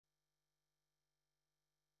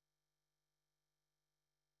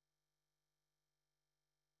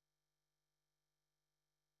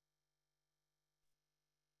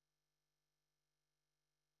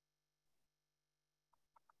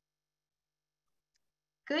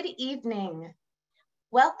Good evening.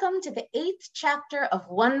 Welcome to the 8th chapter of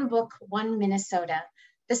One Book, One Minnesota,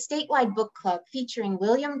 the statewide book club featuring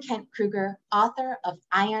William Kent Kruger, author of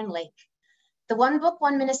Iron Lake. The One Book,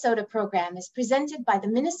 One Minnesota program is presented by the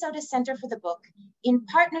Minnesota Center for the Book in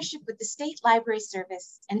partnership with the State Library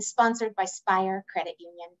Service and sponsored by Spire Credit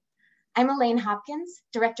Union. I'm Elaine Hopkins,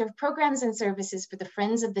 Director of Programs and Services for the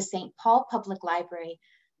Friends of the St. Paul Public Library,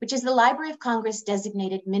 which is the Library of Congress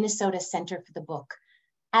designated Minnesota Center for the Book.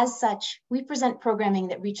 As such, we present programming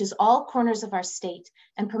that reaches all corners of our state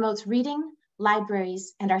and promotes reading,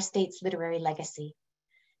 libraries, and our state's literary legacy.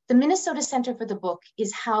 The Minnesota Center for the Book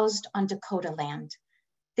is housed on Dakota land.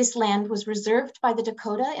 This land was reserved by the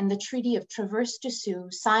Dakota in the Treaty of Traverse des Sioux,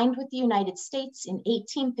 signed with the United States in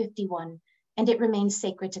 1851, and it remains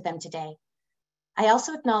sacred to them today. I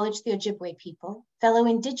also acknowledge the Ojibwe people, fellow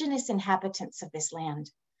Indigenous inhabitants of this land.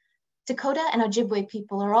 Dakota and Ojibwe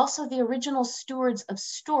people are also the original stewards of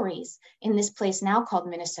stories in this place now called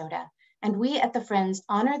Minnesota, and we at the Friends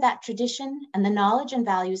honor that tradition and the knowledge and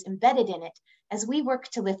values embedded in it as we work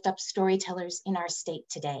to lift up storytellers in our state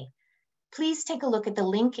today. Please take a look at the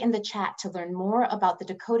link in the chat to learn more about the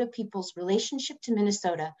Dakota people's relationship to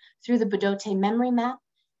Minnesota through the Budote Memory Map,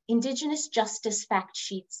 Indigenous Justice Fact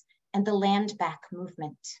Sheets, and the Land Back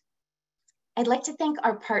Movement. I'd like to thank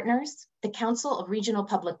our partners, the Council of Regional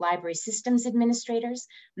Public Library Systems Administrators,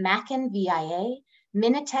 Mackin VIA,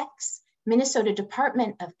 Minitex, Minnesota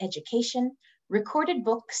Department of Education, Recorded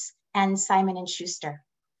Books, and Simon & Schuster.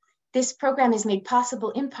 This program is made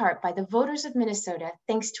possible in part by the voters of Minnesota,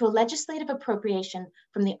 thanks to a legislative appropriation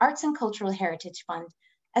from the Arts and Cultural Heritage Fund,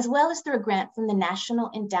 as well as through a grant from the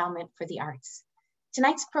National Endowment for the Arts.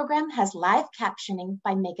 Tonight's program has live captioning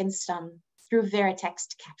by Megan Stum through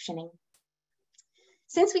Veritext Captioning.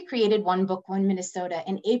 Since we created One Book, One Minnesota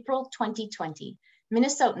in April 2020,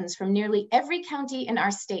 Minnesotans from nearly every county in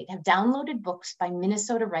our state have downloaded books by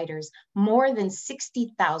Minnesota writers more than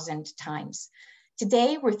 60,000 times.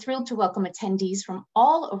 Today, we're thrilled to welcome attendees from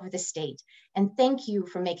all over the state, and thank you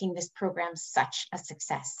for making this program such a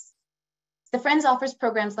success. The Friends offers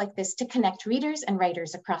programs like this to connect readers and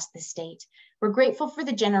writers across the state. We're grateful for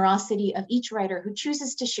the generosity of each writer who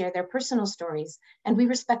chooses to share their personal stories, and we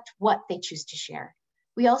respect what they choose to share.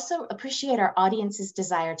 We also appreciate our audience's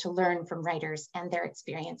desire to learn from writers and their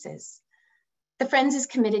experiences. The Friends is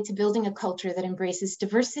committed to building a culture that embraces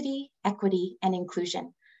diversity, equity, and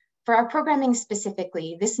inclusion. For our programming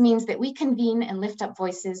specifically, this means that we convene and lift up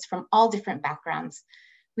voices from all different backgrounds.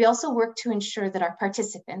 We also work to ensure that our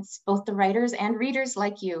participants, both the writers and readers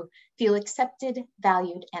like you, feel accepted,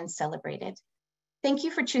 valued, and celebrated. Thank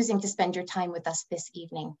you for choosing to spend your time with us this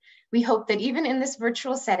evening. We hope that even in this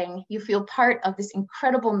virtual setting, you feel part of this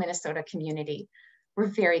incredible Minnesota community. We're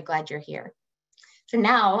very glad you're here. So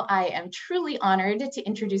now I am truly honored to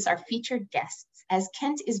introduce our featured guests, as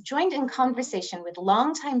Kent is joined in conversation with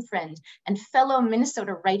longtime friend and fellow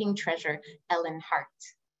Minnesota writing treasure, Ellen Hart.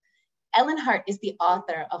 Ellen Hart is the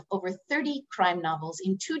author of over 30 crime novels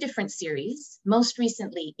in 2 different series, most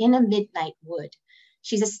recently In a Midnight Wood.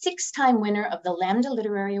 She's a 6-time winner of the Lambda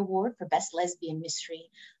Literary Award for Best Lesbian Mystery,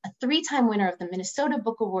 a 3-time winner of the Minnesota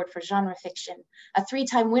Book Award for Genre Fiction, a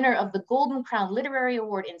 3-time winner of the Golden Crown Literary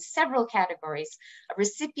Award in several categories, a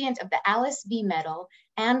recipient of the Alice B. Medal,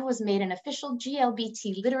 and was made an official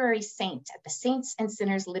GLBT Literary Saint at the Saints and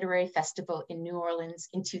Sinners Literary Festival in New Orleans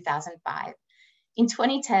in 2005. In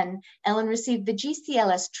 2010, Ellen received the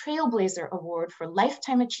GCLS Trailblazer Award for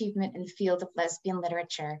Lifetime Achievement in the field of lesbian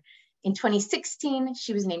literature. In 2016,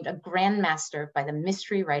 she was named a Grand Master by the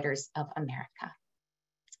Mystery Writers of America.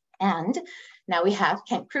 And now we have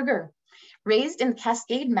Kent Kruger. Raised in the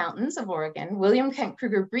Cascade Mountains of Oregon, William Kent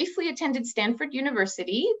Kruger briefly attended Stanford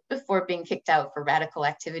University before being kicked out for radical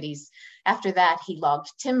activities. After that, he logged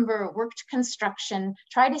timber, worked construction,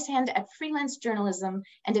 tried his hand at freelance journalism,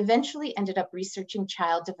 and eventually ended up researching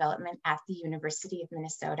child development at the University of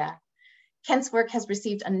Minnesota. Kent's work has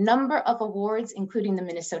received a number of awards, including the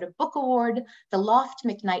Minnesota Book Award, the Loft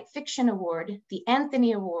McKnight Fiction Award, the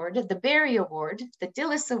Anthony Award, the Barry Award, the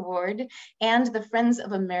Dillis Award, and the Friends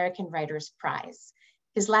of American Writers Prize.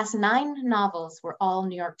 His last 9 novels were all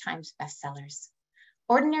New York Times bestsellers.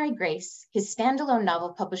 Ordinary Grace, his standalone novel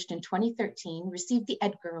published in 2013, received the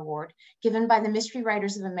Edgar Award, given by the Mystery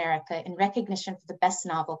Writers of America in recognition for the best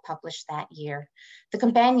novel published that year. The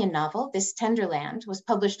companion novel, This Tender Land, was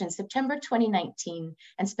published in September 2019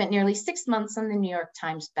 and spent nearly 6 months on the New York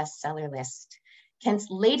Times bestseller list. Kent's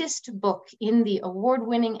latest book in the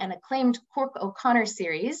award-winning and acclaimed Cork O'Connor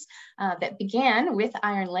series that began with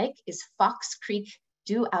Iron Lake is Fox Creek,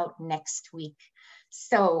 due out next week.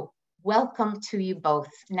 So Welcome to you both.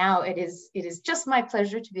 Now it is just my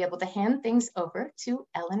pleasure to be able to hand things over to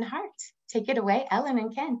Ellen Hart. Take it away, Ellen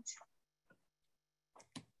and Kent.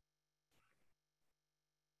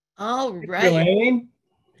 All right. Elaine?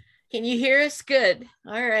 Can you hear us? Good.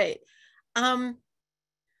 All right. I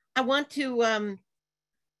want to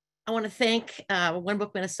thank One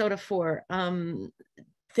Book Minnesota for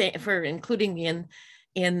including me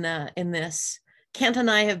in this. Kent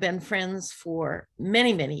and I have been friends for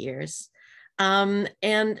many, many years.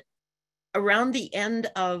 And around the end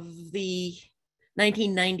of the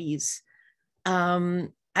 1990s,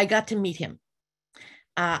 I got to meet him.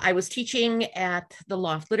 I was teaching at the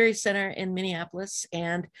Loft Literary Center in Minneapolis,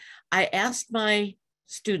 and I asked my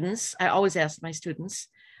students, I always ask my students,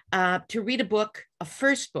 to read a book, a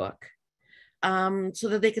first book, so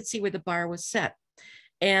that they could see where the bar was set.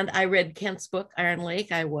 And I read Kent's book, Iron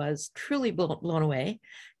Lake. I was truly blown away.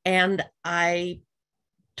 And I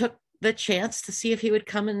took the chance to see if he would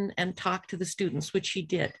come and talk to the students, which he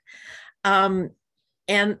did. And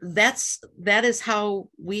that is how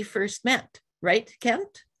we first met, right,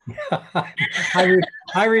 Kent?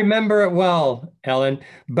 I remember it well, Ellen.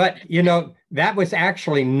 But, you know, that was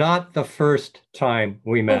actually not the first time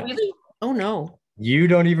we met. Oh, really? Oh, no. You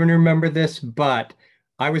don't even remember this, but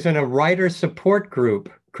I was in a writer support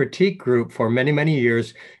group, critique group for many, many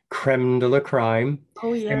years, Creme de la Crime.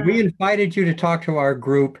 Oh, yeah. And we invited you to talk to our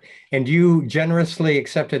group, and you generously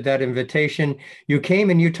accepted that invitation. You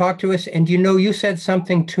came and you talked to us, and you know, you said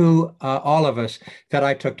something to all of us that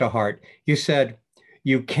I took to heart. You said,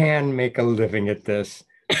 you can make a living at this.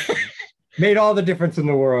 Made all the difference in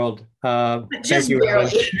the world. Just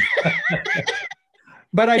barely.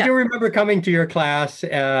 But I do remember coming to your class.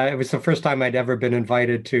 It was the first time I'd ever been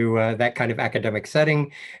invited to that kind of academic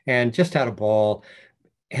setting, and just had a ball.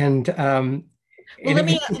 And well,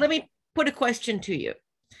 let me put a question to you.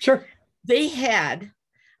 Sure. They had,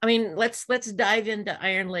 I mean, let's dive into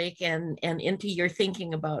Iron Lake and into your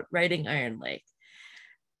thinking about writing Iron Lake.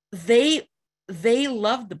 They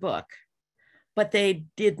loved the book, but they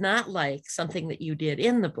did not like something that you did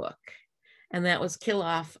in the book. And that was kill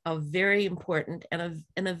off a very important and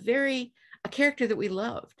a character that we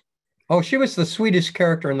loved. Oh, she was the sweetest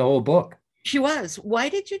character in the whole book. She was. Why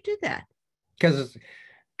did you do that? Because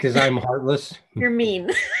I'm heartless. You're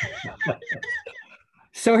mean.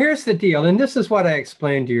 So here's the deal, and this is what I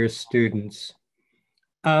explained to your students.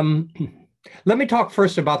 Let me talk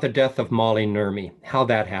first about the death of Molly Nurmi, how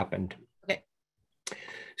that happened. Okay.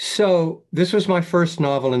 So this was my first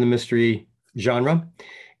novel in the mystery genre.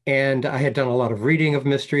 And I had done a lot of reading of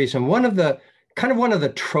mysteries. And one of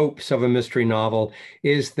the tropes of a mystery novel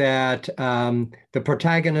is that the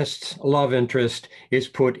protagonist's love interest is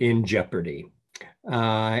put in jeopardy.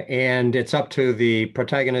 And it's up to the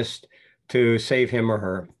protagonist to save him or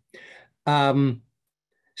her.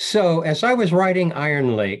 So as I was writing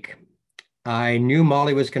Iron Lake, I knew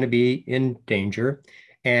Molly was going to be in danger,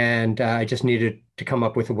 and I just needed to come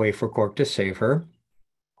up with a way for Cork to save her.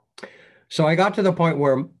 So I got to the point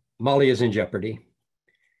where Molly is in jeopardy.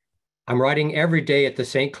 I'm writing every day at the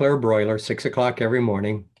St. Clair broiler, 6 o'clock every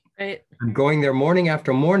morning. Right. I'm going there morning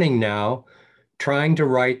after morning now, trying to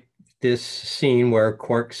write this scene where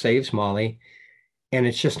Cork saves Molly, and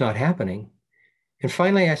it's just not happening. And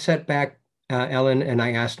finally, I sat back, Ellen, and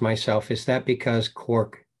I asked myself, is that because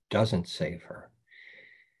Cork doesn't save her?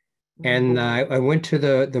 And I went to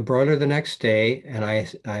the broiler the next day, and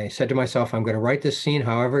I said to myself, I'm going to write this scene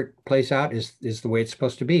however it plays out is the way it's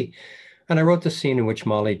supposed to be. And I wrote the scene in which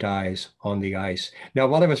Molly dies on the ice. Now,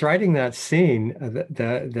 while I was writing that scene,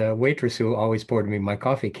 the waitress who always poured me my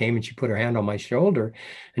coffee came, and she put her hand on my shoulder,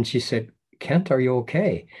 and she said, Kent, are you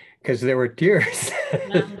okay? Because there were tears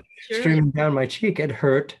streaming down my cheek. It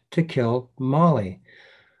hurt to kill Molly.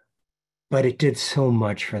 But it did so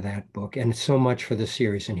much for that book and so much for the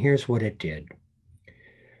series. And here's what it did.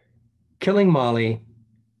 Killing Molly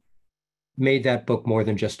made that book more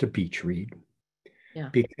than just a beach read. Yeah.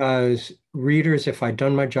 Because readers, if I'd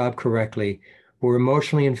done my job correctly, were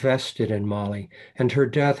emotionally invested in Molly, and her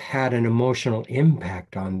death had an emotional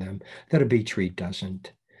impact on them that a beach read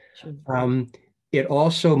doesn't. Sure. It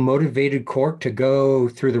also motivated Cork to go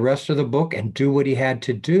through the rest of the book and do what he had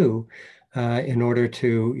to do in order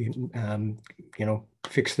to,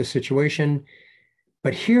 fix the situation.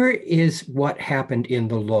 But here is what happened in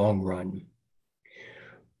the long run.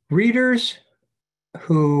 Readers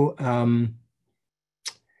who,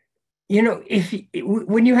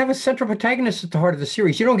 when you have a central protagonist at the heart of the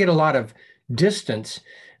series, you don't get a lot of distance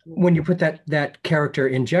when you put that character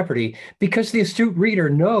in jeopardy, because the astute reader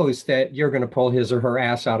knows that you're going to pull his or her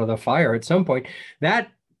ass out of the fire at some point. That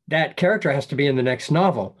character has to be in the next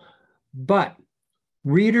novel. But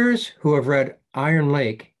readers who have read Iron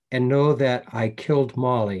Lake and know that I killed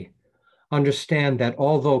Molly understand that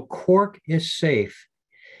although Cork is safe,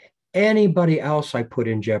 anybody else I put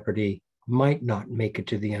in jeopardy might not make it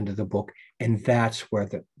to the end of the book. And that's where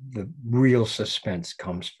the real suspense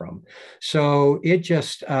comes from. So it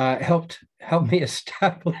just helped me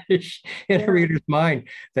establish in a reader's mind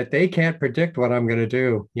that they can't predict what I'm going to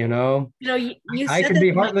do. I can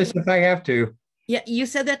be heartless if I have to. Yeah, you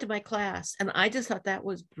said that to my class, and I just thought that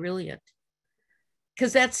was brilliant.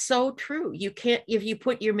 Because that's so true. You can't, if you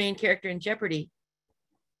put your main character in jeopardy,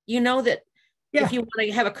 that if you want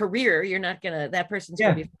to have a career, you're not going to, that person's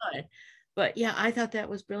going to be fine. But yeah, I thought that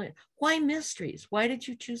was brilliant. Why mysteries? Why did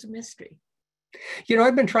you choose a mystery?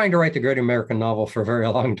 I've been trying to write the great American novel for a very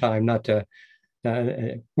long time,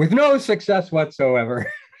 with no success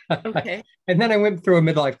whatsoever. Okay. And then I went through a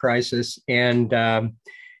midlife crisis and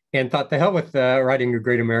thought, the hell with writing a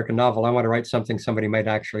great American novel. I want to write something somebody might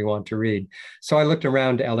actually want to read. So I looked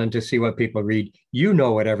around, Ellen, to see what people read. You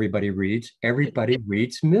know what everybody reads. Everybody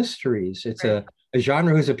reads mysteries. It's a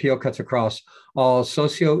genre whose appeal cuts across all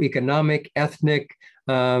socioeconomic, ethnic,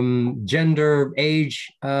 gender,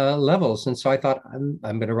 age levels. And so I thought, I'm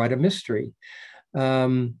going to write a mystery.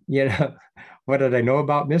 What did I know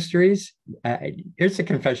about mysteries? Here's a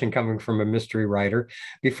confession coming from a mystery writer.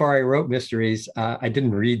 Before I wrote mysteries, I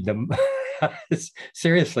didn't read them.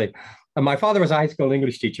 Seriously. My father was a high school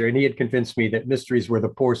English teacher, and he had convinced me that mysteries were the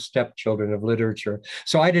poor stepchildren of literature.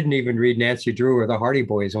 So I didn't even read Nancy Drew or the Hardy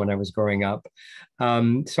Boys when I was growing up.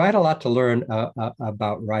 So I had a lot to learn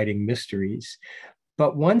about writing mysteries.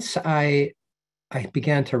 But once I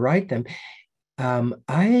began to write them,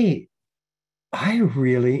 I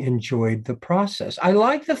really enjoyed the process. I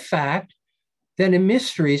like the fact that in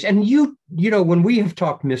mysteries, and when we have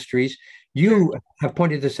talked mysteries, you have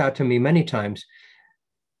pointed this out to me many times.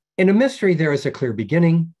 In a mystery, there is a clear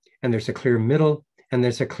beginning, and there's a clear middle, and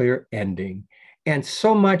there's a clear ending. And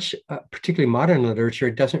so much, particularly modern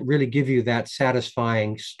literature, doesn't really give you that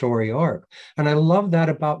satisfying story arc. And I love that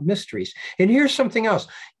about mysteries. And here's something else.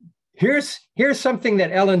 Here's something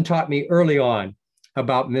that Ellen taught me early on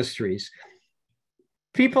about mysteries.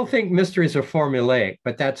 People think mysteries are formulaic,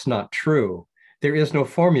 but that's not true. There is no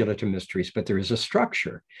formula to mysteries, but there is a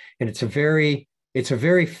structure. And it's a very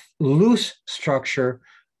loose structure,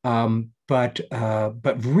 but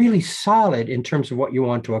really solid in terms of what you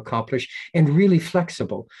want to accomplish and really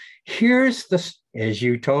flexible. As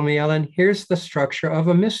you told me, Ellen, here's the structure of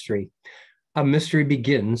a mystery. A mystery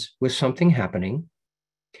begins with something happening,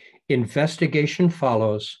 investigation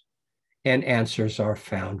follows, and answers are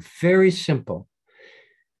found. Very simple.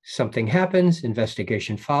 Something happens,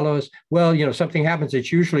 investigation follows. Well, something happens.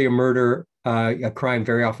 It's usually a murder, a crime,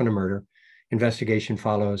 very often a murder. Investigation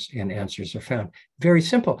follows and answers are found. Very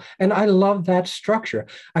simple. And I love that structure.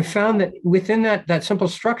 I found that within that simple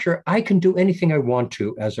structure, I can do anything I want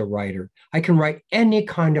to as a writer. I can write any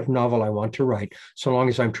kind of novel I want to write, so long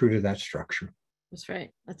as I'm true to that structure. That's right.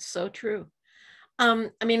 That's so true. A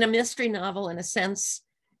mystery novel, in a sense,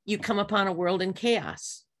 you come upon a world in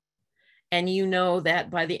chaos. And you know that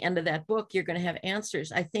by the end of that book, you're going to have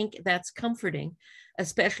answers. I think that's comforting,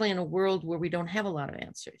 especially in a world where we don't have a lot of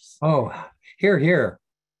answers. Oh, here.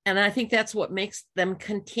 And I think that's what makes them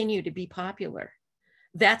continue to be popular.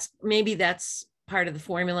 That's part of the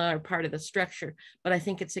formula or part of the structure, but I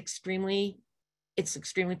think it's extremely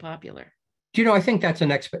popular. I think that's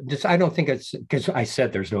I don't think it's because I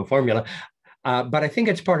said there's no formula. But I think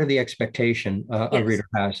it's part of the expectation a reader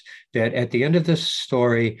has, that at the end of this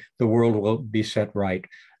story, the world will be set right.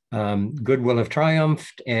 Good will have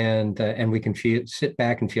triumphed, and we can sit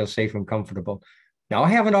back and feel safe and comfortable. Now, I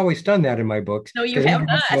haven't always done that in my books. No, you have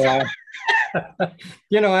not.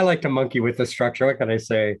 I like to monkey with the structure. What can I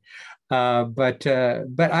say? But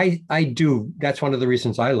I do. That's one of the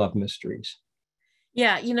reasons I love mysteries.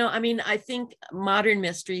 Yeah, I think modern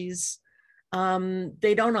mysteries,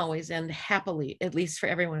 they don't always end happily, at least for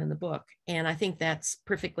everyone in the book. And I think that's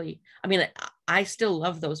perfectly, I still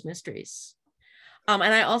love those mysteries. And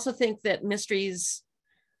I also think that mysteries,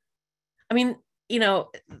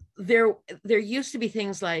 there used to be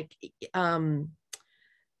things like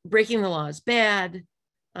breaking the law is bad,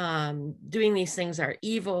 doing these things are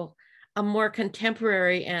evil. A more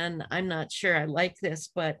contemporary, and I'm not sure I like this,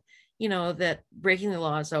 but that breaking the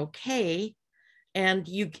law is okay, and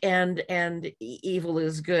evil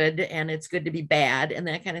is good, and it's good to be bad, and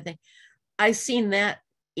that kind of thing. I've seen that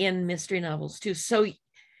in mystery novels too. So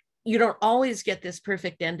you don't always get this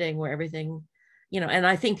perfect ending where everything, and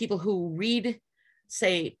I think people who read,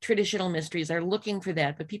 say, traditional mysteries are looking for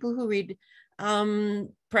that, but people who read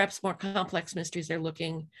perhaps more complex mysteries they're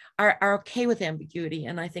looking are okay with ambiguity.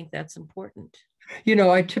 And I think that's important. You know,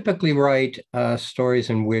 I typically write stories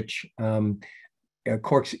in which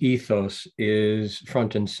Cork's ethos is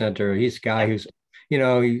front and center. He's a guy who's, you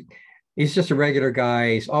know, he's just a regular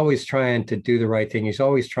guy. He's always trying to do the right thing. He's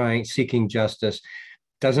always seeking justice.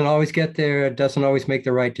 Doesn't always get there, doesn't always make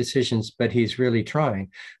the right decisions, but he's really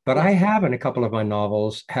trying. But I have, in a couple of my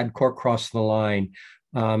novels, had Cork cross the line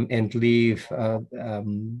and leave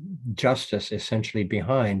justice essentially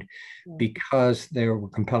behind because there were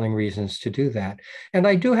compelling reasons to do that. And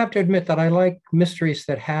I do have to admit that I like mysteries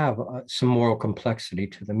that have some moral complexity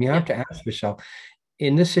to them. You have to ask yourself,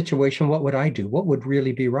 in this situation, what would I do? What would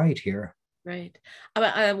really be right here? Right.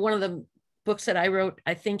 One of the books that I wrote,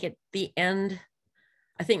 I think at the end,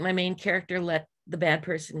 I think my main character let the bad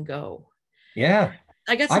person go. Yeah.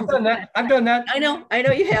 I got I've done that. I've done that. I know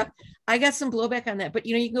you have. I got some blowback on that, but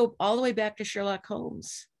you know, you can go all the way back to Sherlock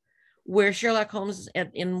Holmes, where Sherlock Holmes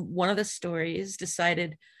in one of the stories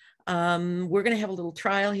decided, we're going to have a little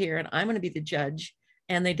trial here and I'm going to be the judge.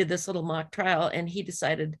 And they did this little mock trial and he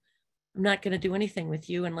decided, I'm not going to do anything with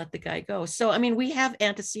you, and let the guy go. So, I mean, we have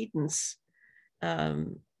antecedents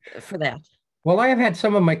for that. Well, I have had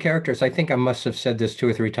some of my characters, I think I must have said this 2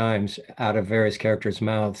 or 3 times out of various characters'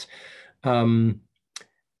 mouths. The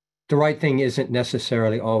right thing isn't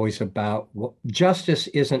necessarily always about, justice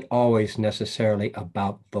isn't always necessarily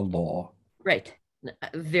about the law. Right.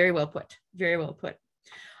 Very well put. Very well put.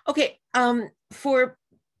 Okay. For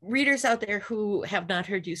readers out there who have not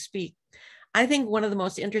heard you speak, I think one of the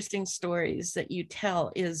most interesting stories that you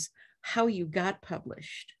tell is how you got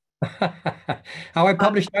published. How I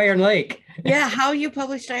published Iron Lake. Yeah, how you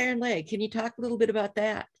published Iron Lake. Can you talk a little bit about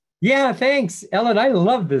that? Yeah, thanks, Ellen. I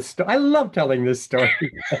love this story. I love telling this story.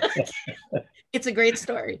 It's a great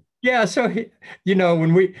story. Yeah, so, you know,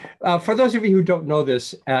 when we, for those of you who don't know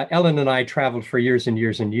this, Ellen and I traveled for years and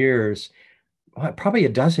years and years, probably a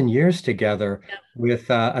dozen years together with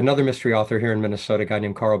another mystery author here in Minnesota, a guy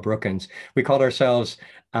named Carl Brookins. We called ourselves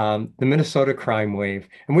the Minnesota Crime Wave.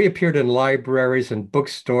 And we appeared in libraries and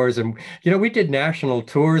bookstores. And, you know, we did national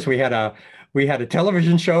tours. We had a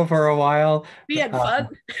television show for a while. We had fun.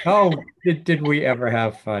 Did we ever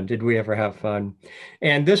have fun? Did we ever have fun?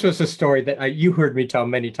 And this was a story that you heard me tell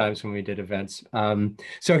many times when we did events.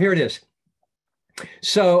 So here it is.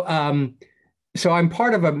 So I'm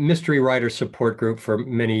part of a mystery writer support group for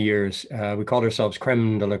many years. We called ourselves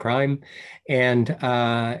Creme de la Crime. And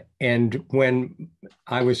when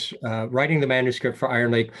I was writing the manuscript for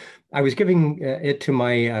Iron Lake, I was giving it to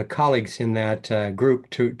my colleagues in that group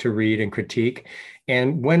to read and critique.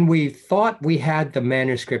 And when we thought we had the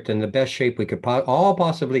manuscript in the best shape we could all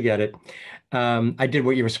possibly get it, I did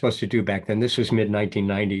what you were supposed to do back then. This was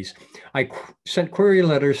mid-1990s. I sent query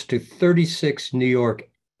letters to 36 New York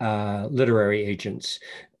literary agents.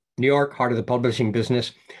 New York, heart of the publishing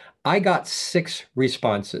business. I got 6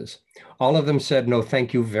 responses. All of them said, no,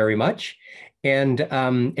 thank you very much. And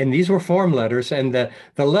these were form letters, and the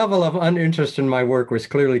level of uninterest in my work was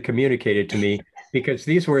clearly communicated to me because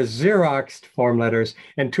these were Xeroxed form letters,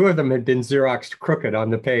 and 2 of them had been Xeroxed crooked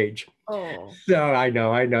on the page. Oh. So I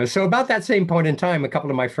know. So about that same point in time, a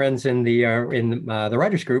couple of my friends in the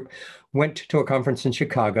writers group went to a conference in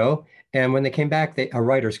Chicago. And when they came back, a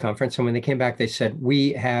writers conference, and when they came back, they said,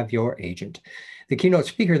 we have your agent. The keynote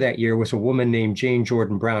speaker that year was a woman named Jane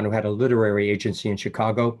Jordan Brown, who had a literary agency in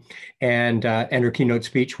Chicago. And her keynote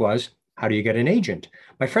speech was, how do you get an agent?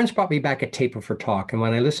 My friends brought me back a tape of her talk. And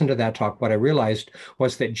when I listened to that talk, what I realized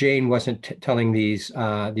was that Jane wasn't telling these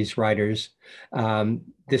writers,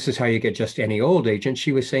 this is how you get just any old agent.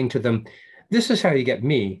 She was saying to them, this is how you get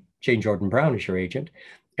me, Jane Jordan Brown, as your agent.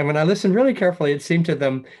 And when I listened really carefully, it seemed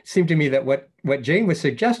to me that what Jane was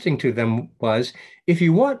suggesting to them was, if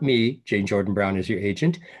you want me, Jane Jordan Brown, as your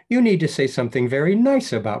agent, you need to say something very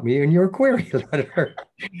nice about me in your query letter.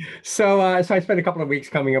 So I spent a couple of weeks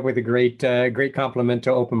coming up with a great compliment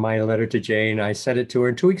to open my letter to Jane. I sent it to her,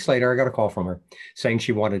 and 2 weeks later, I got a call from her saying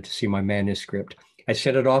she wanted to see my manuscript. I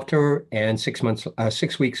sent it off to her, and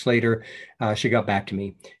 6 weeks later, she got back to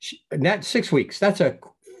me. That 6 weeks, that's a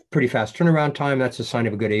pretty fast turnaround time. That's a sign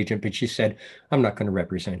of a good agent. But she said, I'm not going to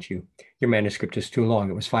represent you. Your manuscript is too long.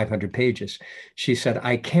 It was 500 pages. She said,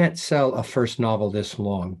 I can't sell a first novel this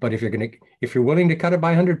long, but if you're willing to cut it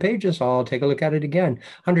by 100 pages, I'll take a look at it again.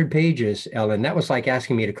 100 pages, Ellen, that was like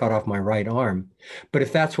asking me to cut off my right arm. But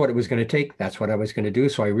if that's what it was going to take, that's what I was going to do.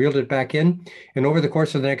 So I reeled it back in. And over the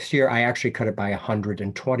course of the next year, I actually cut it by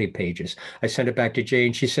 120 pages. I sent it back to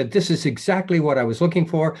Jane. She said, this is exactly what I was looking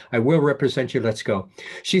for. I will represent you. Let's go.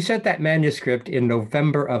 She sent that manuscript in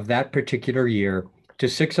November of that particular year to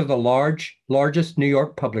 6 of the largest New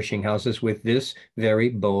York publishing houses with this very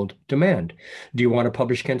bold demand. Do you want to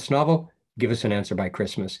publish Kent's novel? Give us an answer by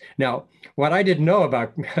Christmas. Now, what I didn't know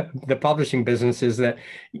about the publishing business is that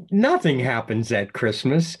nothing happens at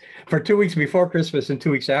Christmas. For 2 weeks before Christmas and 2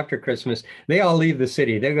 weeks after Christmas, they all leave the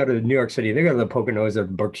city. They go to New York City. They go to the Poconos or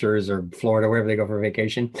Berkshires or Florida, wherever they go for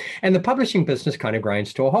vacation. And the publishing business kind of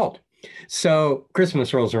grinds to a halt. So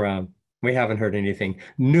Christmas rolls around. We haven't heard anything.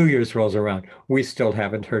 New Year's rolls around. We still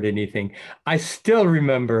haven't heard anything. I still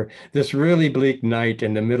remember this really bleak night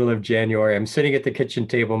in the middle of January. I'm sitting at the kitchen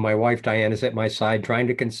table. My wife, Diane, is at my side trying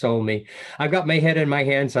to console me. I've got my head in my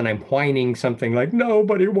hands and I'm whining something like,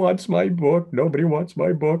 nobody wants my book. Nobody wants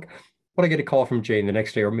my book. Well, I get a call from Jane the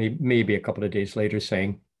next day or maybe a couple of days later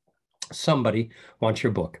saying, somebody wants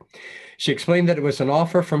your book. She explained that it was an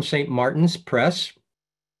offer from St. Martin's Press.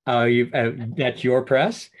 That's your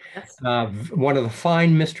press, one of the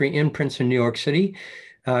fine mystery imprints in New York City.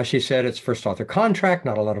 She said it's first author contract,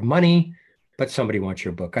 not a lot of money, but somebody wants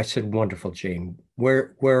your book. I said, wonderful, Jane.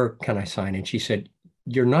 Where can I sign? And she said,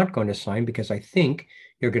 you're not going to sign because I think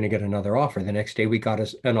you're going to get another offer. The next day we got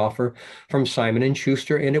an offer from Simon &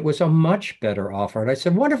 Schuster, and it was a much better offer. And I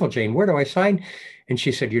said, wonderful, Jane, where do I sign? And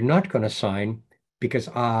she said, you're not going to sign because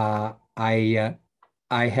I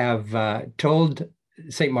have told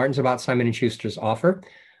St. Martin's about Simon & Schuster's offer.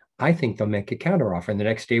 I think they'll make a counteroffer. And the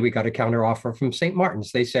next day we got a counteroffer from St.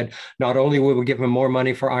 Martin's. They said, not only will we give him more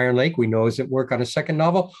money for Iron Lake, we know his work on a second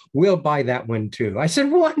novel, we'll buy that one too. I said,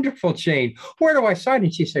 wonderful, Jane. Where do I sign?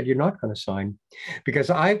 And she said, you're not going to sign because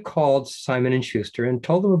I called Simon & Schuster and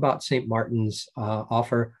told them about St. Martin's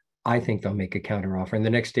offer. I think they'll make a counteroffer. And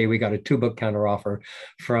the next day we got a 2-book counteroffer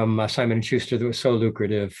from Simon & Schuster that was so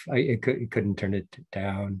lucrative, I couldn't turn it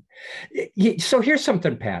down. So here's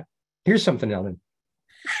something, Pat. Here's something, Ellen.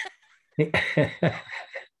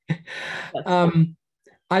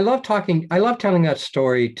 I love telling that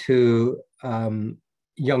story to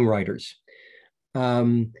young writers.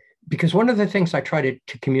 Because one of the things I try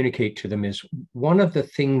to communicate to them is one of the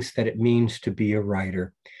things that it means to be a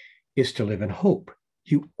writer is to live in hope.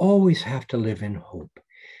 You always have to live in hope.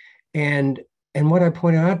 And what I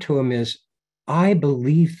pointed out to him is, I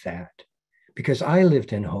believe that because I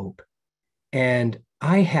lived in hope and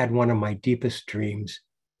I had one of my deepest dreams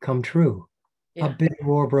come true. Yeah. A big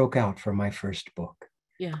war broke out for my first book.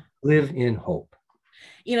 Yeah. Live in hope.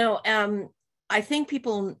 You know, I think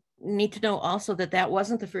people need to know also that that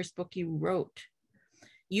wasn't the first book you wrote.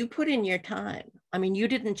 You put in your time. I mean,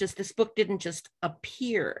 this book didn't just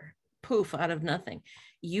appear poof out of nothing.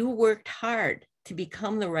 You worked hard to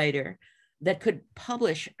become the writer that could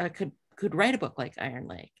publish, could write a book like Iron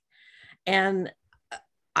Lake. And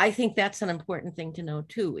I think that's an important thing to know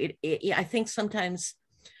too. I think sometimes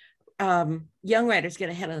young writers get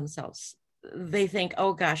ahead of themselves. They think,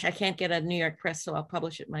 oh gosh, I can't get a New York press, so I'll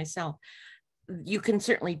publish it myself. You can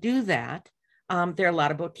certainly do that. There are a lot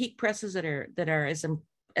of boutique presses that are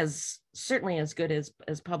as certainly as good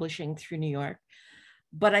as publishing through New York.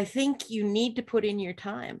 But I think you need to put in your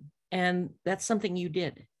time, and that's something you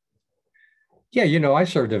did. Yeah, you know, I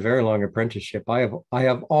served a very long apprenticeship. I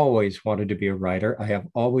have always wanted to be a writer. I have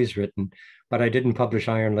always written, but I didn't publish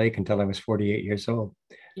Iron Lake until I was 48 years old.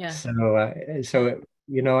 Yeah. So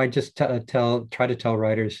you know, I just try to tell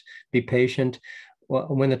writers, be patient. Well,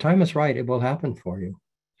 when the time is right, it will happen for you.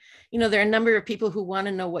 You know, there are a number of people who want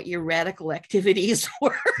to know what your radical activities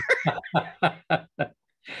were.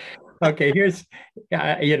 Okay, here's,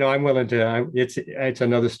 you know, I'm willing to, it's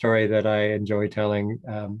another story that I enjoy telling.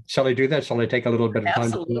 Shall I do that? Shall I take a little bit of time?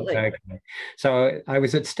 Absolutely. Okay. So I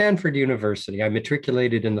was at Stanford University. I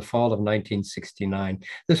matriculated in the fall of 1969.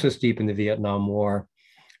 This was deep in the Vietnam War.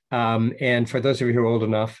 And for those of you who are old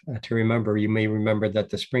enough to remember, you may remember that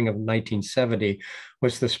the spring of 1970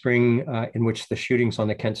 was the spring in which the shootings on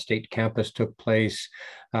the Kent State campus took place.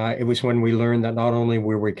 It was when we learned that not only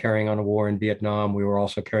were we carrying on a war in Vietnam, we were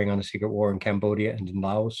also carrying on a secret war in Cambodia and in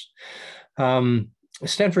Laos.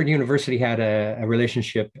 Stanford University had a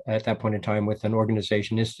relationship at that point in time with an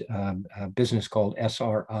organization, a business called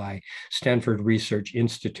SRI, Stanford Research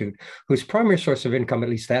Institute, whose primary source of income, at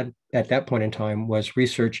least at that point in time, was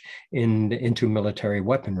research into military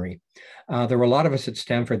weaponry. There were a lot of us at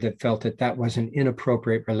Stanford that felt that that was an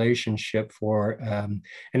inappropriate relationship for an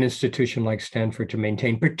institution like Stanford to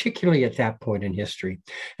maintain, particularly at that point in history.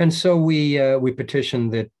 And so we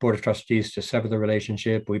petitioned the Board of Trustees to sever the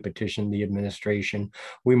relationship. We petitioned the administration.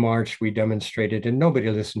 We marched, we demonstrated, and nobody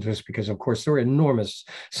listened to us because, of course, there were enormous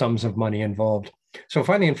sums of money involved. So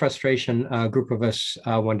finally, in frustration, a group of us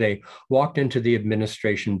one day walked into the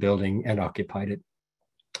administration building and occupied it.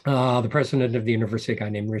 The president of the university, a guy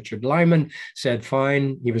named Richard Lyman, said,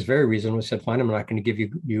 fine. He was very reasonable, said, fine, I'm not going to give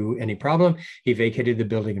you any problem. He vacated the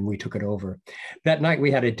building and we took it over. That night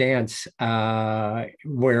we had a dance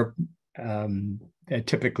where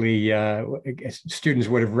typically students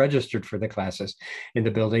would have registered for the classes in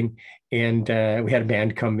the building. And we had a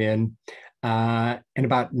band come in. And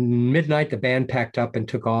about midnight, the band packed up and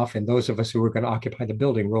took off. And those of us who were going to occupy the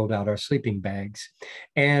building rolled out our sleeping bags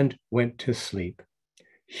and went to sleep.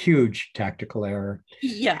 Huge tactical error.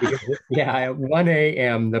 Yeah. Yeah, at 1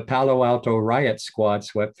 a.m., the Palo Alto riot squad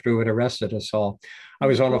swept through and arrested us all. I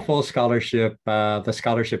was on a full scholarship. The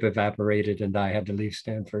scholarship evaporated and I had to leave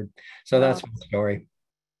Stanford. So that's my story.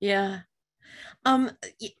 Yeah. I'm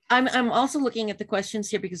also looking at the questions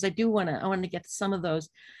here because I want to get to some of those.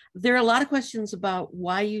 There are a lot of questions about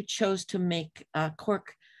why you chose to make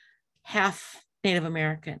Cork half Native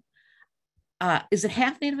American. Is it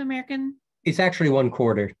half Native American? It's actually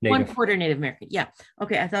 1/4 Native. 1/4 Native American. Yeah.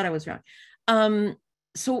 Okay. I thought I was wrong.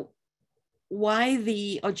 So why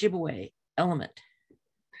the Ojibwe element?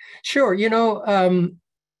 Sure.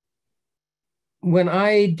 When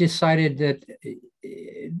I decided that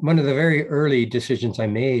one of the very early decisions I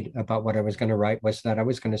made about what I was going to write was that I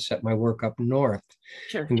was going to set my work up north,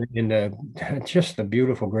 sure, in just the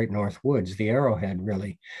beautiful Great North Woods, the Arrowhead,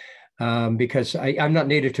 really, because I'm not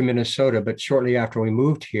native to Minnesota, but shortly after we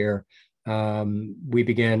moved here, we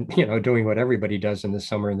began, doing what everybody does in the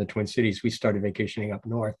summer in the Twin Cities. We started vacationing up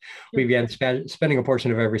north. We began spending a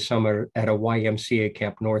portion of every summer at a YMCA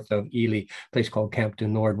camp north of Ely, a place called Camp du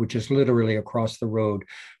Nord, which is literally across the road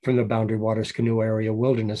from the Boundary Waters Canoe Area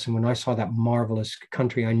Wilderness. And when I saw that marvelous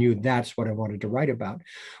country, I knew that's what I wanted to write about.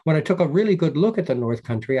 When I took a really good look at the North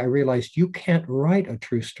Country, I realized you can't write a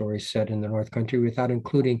true story set in the North Country without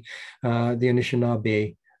including the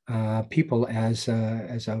Anishinaabe people as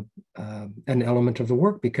an element of the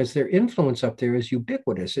work, because their influence up there is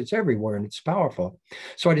ubiquitous. It's everywhere and it's powerful.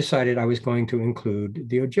 So I decided I was going to include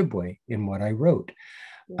the Ojibwe in what I wrote.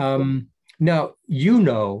 Now,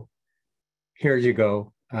 here you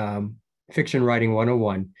go, fiction writing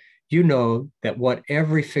 101. You know that what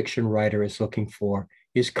every fiction writer is looking for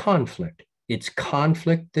is conflict. It's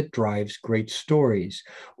conflict that drives great stories.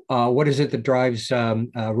 What is it that drives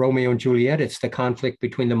Romeo and Juliet? It's the conflict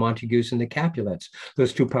between the Montagues and the Capulets,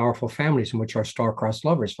 those two powerful families in which our star-crossed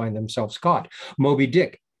lovers find themselves caught. Moby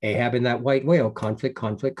Dick, Ahab and that white whale, conflict,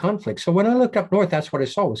 conflict, conflict. So when I looked up north, that's what I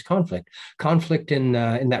saw was conflict. Conflict in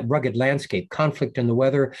that rugged landscape, conflict in the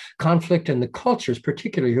weather, conflict in the cultures,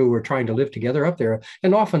 particularly who were trying to live together up there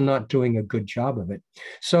and often not doing a good job of it.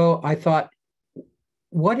 So I thought,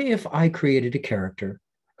 what if I created a character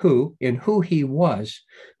who, in who he was,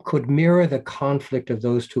 could mirror the conflict of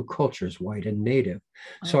those two cultures, white and native?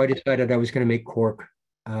 So I decided I was going to make Cork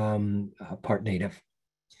part native.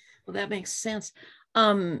 Well, that makes sense.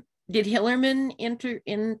 Did Hillerman enter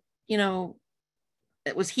in,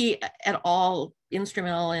 was he at all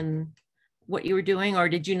instrumental in what you were doing, or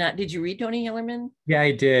did you not? Did you read Tony Hillerman? Yeah,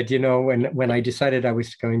 I did. When I decided I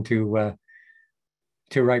was going to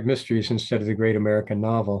write mysteries instead of the great American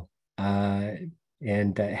novel,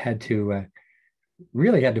 and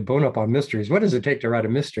really had to bone up on mysteries. What does it take to write a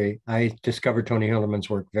mystery? I discovered Tony Hillerman's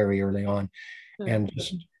work very early on, and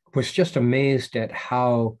was just amazed at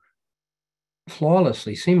how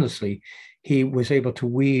flawlessly, seamlessly, he was able to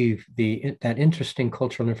weave that interesting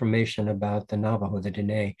cultural information about the Navajo, the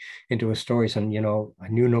Dene, into his stories. And I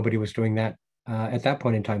knew nobody was doing that at that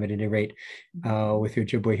point in time, at any rate, with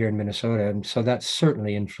Ojibwe here in Minnesota, and so that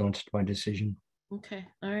certainly influenced my decision. Okay.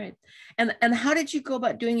 All right. And how did you go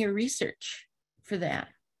about doing your research for that?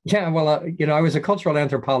 Yeah, well, I was a cultural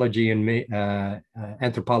anthropology and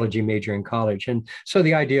anthropology major in college. And so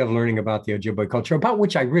the idea of learning about the Ojibwe culture, about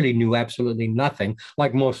which I really knew absolutely nothing,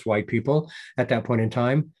 like most white people at that point in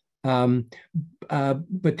time.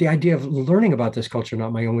 But the idea of learning about this culture,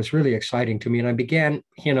 not my own, was really exciting to me. And I began,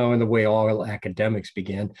 in the way all academics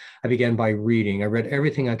began, I began by reading. I read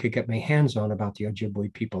everything I could get my hands on about the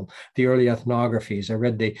Ojibwe people, the early ethnographies. I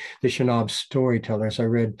read the Anishinaabe storytellers. I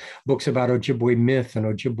read books about Ojibwe myth and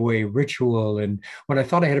Ojibwe ritual. And when I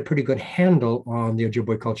thought I had a pretty good handle on the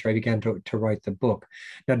Ojibwe culture, I began to write the book.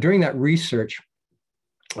 Now, during that research,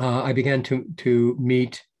 I began to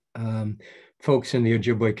meet folks in the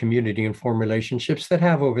Ojibwe community and form relationships that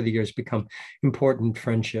have over the years become important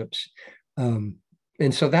friendships. And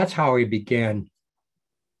so that's how I began.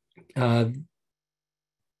 I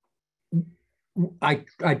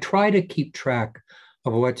try to keep track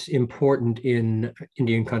of what's important in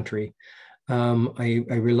Indian country. I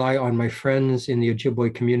rely on my friends in the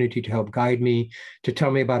Ojibwe community to help guide me, to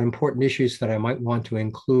tell me about important issues that I might want to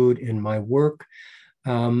include in my work.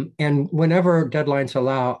 And whenever deadlines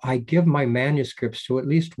allow, I give my manuscripts to at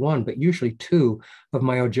least one, but usually two of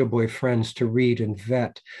my Ojibwe friends to read and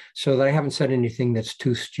vet so that I haven't said anything that's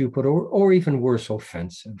too stupid or even worse,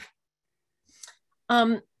 offensive.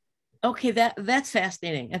 Okay, that's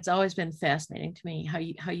fascinating. It's always been fascinating to me how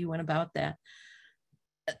you went about that.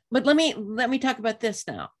 But let me talk about this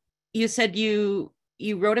now. You said you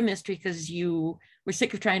wrote a mystery because you were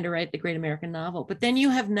sick of trying to write the great American novel, but then you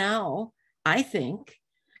have now, I think,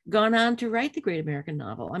 gone on to write the great American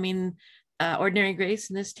novel. I mean, Ordinary Grace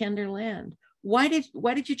in This Tender Land. Why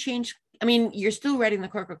did you change? I mean, you're still writing the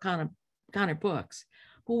Cork O'Connor books,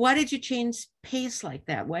 but why did you change pace like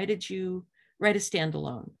that? Why did you write a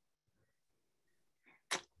standalone?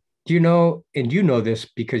 Do you know, and you know this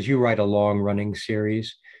because you write a long running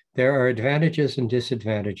series, there are advantages and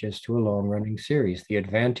disadvantages to a long running series. The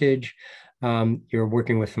advantage, you're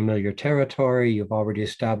working with familiar territory, you've already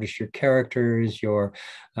established your characters, your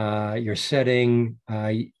setting,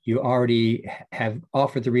 you already have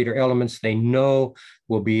offered the reader elements they know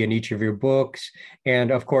will be in each of your books.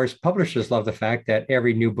 And of course, publishers love the fact that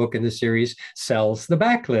every new book in the series sells the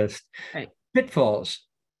backlist. Right. Pitfalls.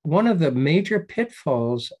 One of the major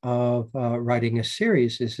pitfalls of writing a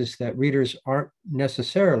series is that readers aren't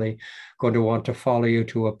necessarily going to want to follow you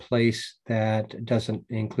to a place that doesn't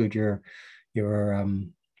include your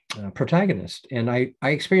protagonist. And I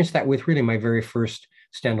experienced that with really my very first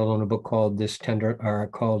standalone book called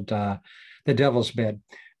The Devil's Bed.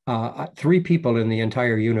 3 people in the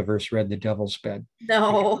entire universe read The Devil's Bed.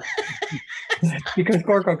 No. Because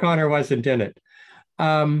Cork O'Connor wasn't in it.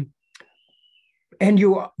 And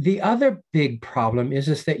the other big problem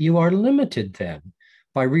is that you are limited then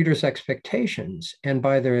by readers' expectations and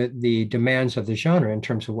by the demands of the genre in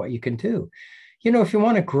terms of what you can do. You know, if you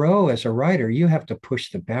want to grow as a writer, you have to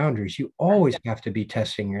push the boundaries. You always have to be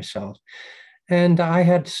testing yourself. And I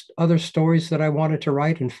had other stories that I wanted to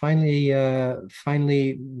write, and finally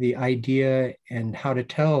the idea and how to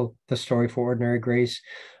tell the story for Ordinary Grace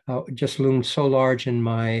just loomed so large in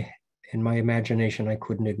my imagination I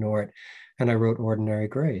couldn't ignore it. And I wrote Ordinary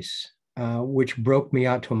Grace, which broke me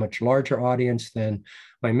out to a much larger audience than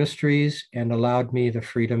my mysteries and allowed me the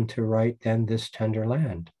freedom to write then This Tender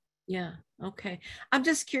Land. Yeah. Okay. I'm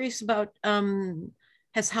just curious about,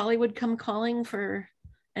 has Hollywood come calling for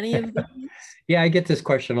any of these? Yeah, I get this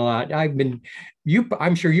question a lot.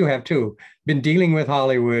 I'm sure you have too, been dealing with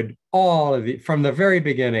Hollywood from the very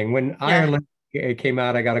beginning. When Iron Lake came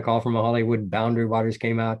out, I got a call from a Hollywood. Boundary Waters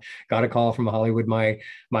came out, got a call from a Hollywood. My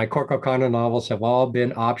Cork O'Connor novels have all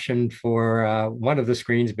been optioned for one of the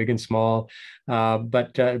screens, big and small.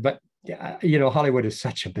 But you know, Hollywood is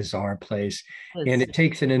such a bizarre place, and it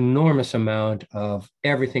takes an enormous amount of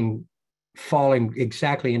everything falling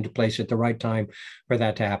exactly into place at the right time for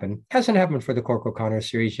that to happen. Hasn't happened for the Cork O'Connor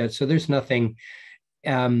series yet, so there's nothing.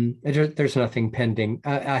 There's nothing pending.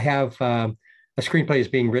 I have. A screenplay is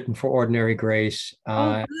being written for Ordinary Grace.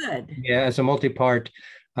 Oh, good. Yeah, as a multi-part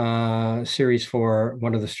series for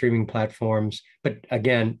one of the streaming platforms. But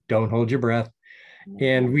again, don't hold your breath.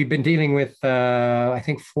 And we've been dealing with, I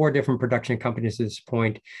think, 4 different production companies at this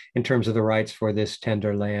point in terms of the rights for This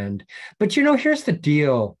Tender Land. But, you know, here's the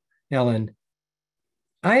deal, Ellen.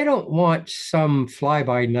 I don't want some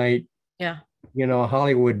fly-by-night, you know,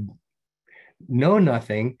 Hollywood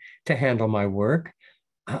know-nothing to handle my work.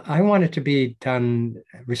 I want it to be done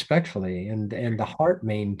respectfully and the heart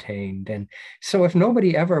maintained. And so if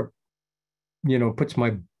nobody ever, you know, puts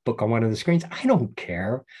my book on one of the screens, I don't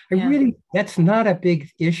care. That's not a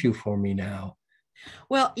big issue for me now.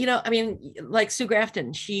 Well, you know, I mean, like Sue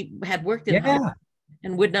Grafton, she had worked in Hollywood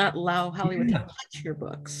and would not allow Hollywood to touch her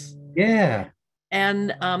books. Yeah.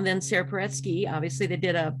 And then Sarah Paretsky, obviously they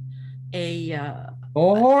did a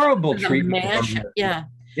horrible treatment. Yeah.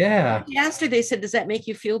 Yeah. I asked her, they said, does that make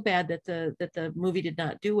you feel bad that the movie did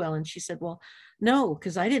not do well? And she said, well, no,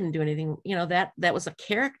 because I didn't do anything. You know, that was a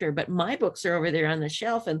character, but my books are over there on the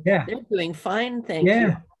shelf and they're doing fine. Thank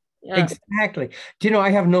you. Yeah. Exactly. Do you know,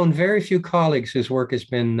 I have known very few colleagues whose work has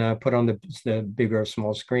been put on the big or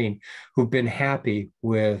small screen who've been happy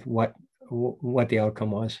with what the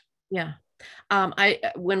outcome was. Yeah.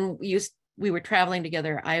 When we were traveling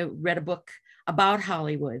together, I read a book about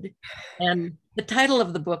Hollywood, and the title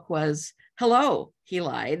of the book was "Hello, He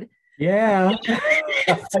Lied." Yeah, I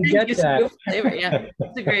get that. Yeah,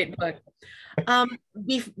 it's a great book.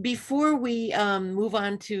 Before we move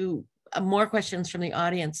on to more questions from the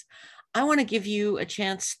audience, I want to give you a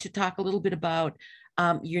chance to talk a little bit about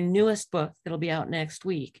your newest book that'll be out next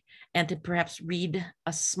week, and to perhaps read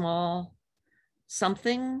a small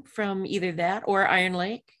something from either that or Iron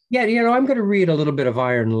Lake? Yeah, I'm going to read a little bit of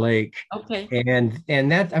Iron Lake, Okay.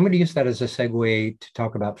 and that I'm going to use that as a segue to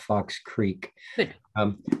talk about Fox Creek. Good.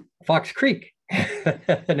 Fox Creek,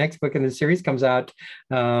 the next book in the series comes out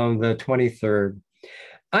the 23rd.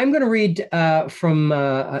 I'm going to read from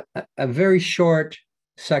a very short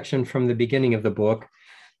section from the beginning of the book,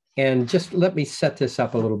 and just let me set this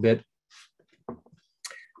up a little bit.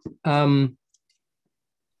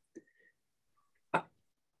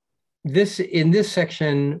 In this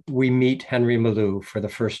section, we meet Henry Malou for the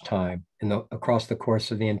first time across the course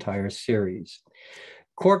of the entire series.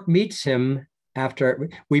 Cork meets him after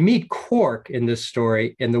we meet Cork in this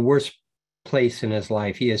story in the worst place in his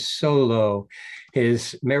life. He is so low.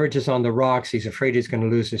 His marriage is on the rocks. He's afraid he's going to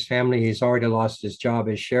lose his family. He's already lost his job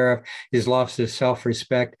as sheriff. He's lost his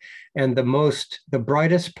self-respect. And the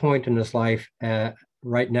brightest point in his life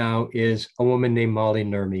right now is a woman named Molly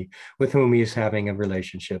Nurmi, with whom he's having a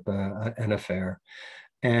relationship, an affair.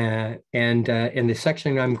 And in the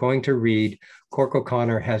section I'm going to read, Cork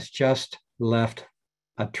O'Connor has just left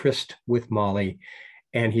a tryst with Molly,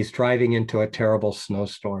 and he's driving into a terrible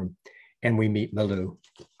snowstorm, and we meet Malou.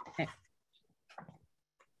 Okay.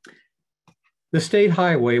 The state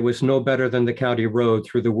highway was no better than the county road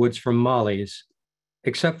through the woods from Molly's.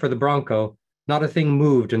 Except for the Bronco, not a thing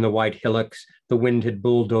moved in the white hillocks the wind had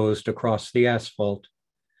bulldozed across the asphalt.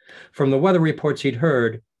 From the weather reports he'd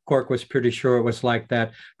heard, Cork was pretty sure it was like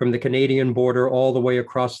that from the Canadian border all the way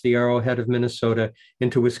across the arrowhead of Minnesota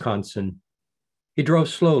into Wisconsin. He drove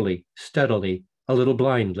slowly, steadily, a little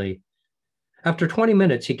blindly. After 20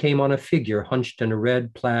 minutes, he came on a figure hunched in a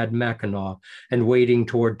red plaid mackinaw and wading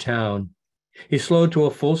toward town. He slowed to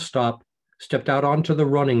a full stop, stepped out onto the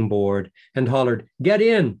running board, and hollered, "Get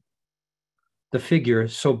in!" The figure,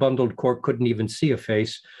 so bundled Cork couldn't even see a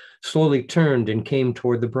face, slowly turned and came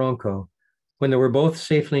toward the Bronco. When they were both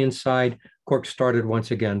safely inside, Cork started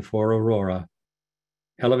once again for Aurora.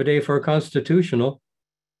 Hell of a day for a constitutional.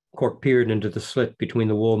 Cork peered into the slit between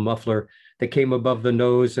the wool muffler that came above the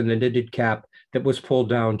nose and the knitted cap that was pulled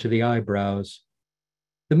down to the eyebrows.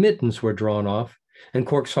 The mittens were drawn off, and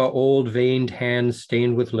Cork saw old veined hands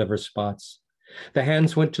stained with liver spots. The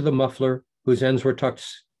hands went to the muffler, whose ends were tucked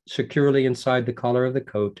securely inside the collar of the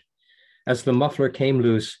coat. As the muffler came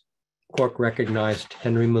loose, Cork recognized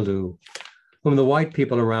Henry Malou, whom the white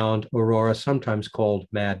people around Aurora sometimes called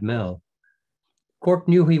Mad Mel. Cork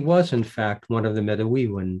knew he was, in fact, one of the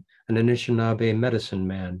Medewiwin, an Anishinaabe medicine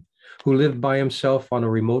man, who lived by himself on a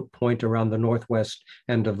remote point around the northwest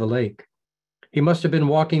end of the lake. He must have been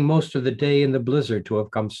walking most of the day in the blizzard to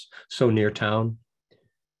have come so near town.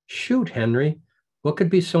 Shoot, Henry, what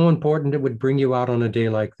could be so important it would bring you out on a day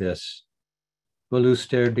like this? Malou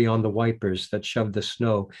stared beyond the wipers that shoved the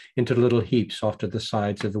snow into little heaps off to the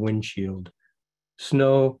sides of the windshield.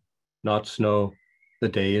 Snow, not snow, the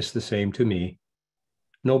day is the same to me.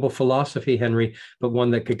 Noble philosophy, Henry, but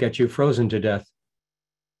one that could get you frozen to death.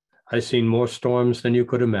 I've seen more storms than you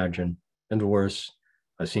could imagine, and worse.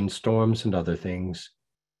 I've seen storms and other things.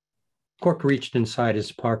 Cork reached inside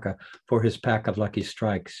his parka for his pack of Lucky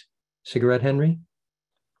Strikes. Cigarette, Henry?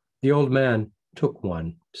 The old man took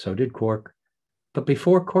one, so did Cork. But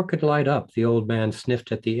before Cork could light up, the old man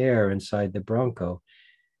sniffed at the air inside the Bronco.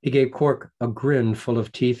 He gave Cork a grin full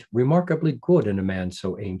of teeth, remarkably good in a man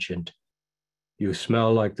so ancient. You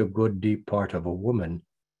smell like the good deep part of a woman.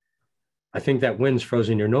 I think that wind's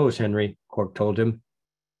frozen your nose, Henry, Cork told him.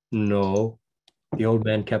 No. The old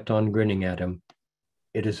man kept on grinning at him.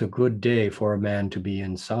 It is a good day for a man to be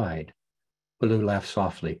inside. Malou laughed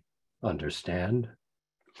softly. Understand?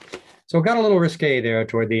 So it got a little risque there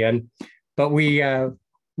toward the end, but we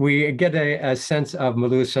get a sense of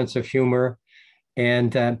Malou's sense of humor.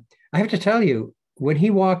 And I have to tell you, when he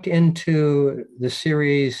walked into the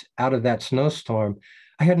series out of that snowstorm,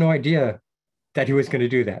 I had no idea that he was going to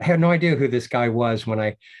do that. I had no idea who this guy was when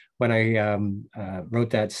I wrote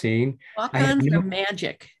that scene. Walk-ons are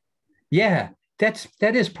magic. Yeah, that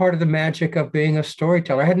is part of the magic of being a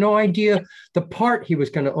storyteller. I had no idea the part he was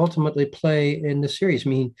going to ultimately play in the series. I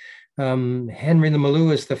mean, Henry the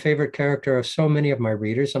Malou is the favorite character of so many of my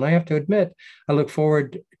readers, and I have to admit, I look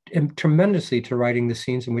forward tremendously to writing the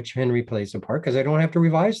scenes in which Henry plays the part, because I don't have to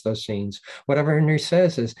revise those scenes. Whatever Henry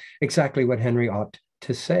says is exactly what Henry ought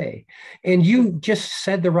to say. And you just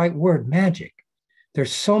said the right word, magic.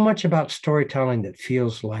 There's so much about storytelling that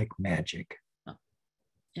feels like magic.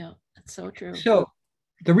 Yeah, that's so true. So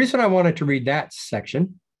the reason I wanted to read that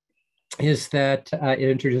section is that it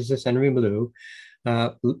introduces Henry Malou.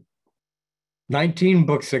 19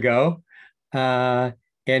 books ago,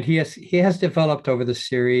 And he has developed over the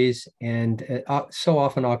series, and so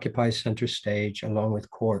often occupies center stage along with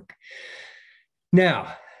Cork.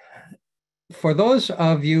 Now, for those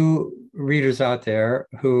of you readers out there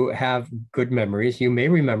who have good memories, you may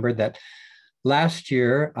remember that last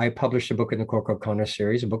year I published a book in the Cork O'Connor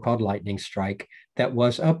series, a book called Lightning Strike, that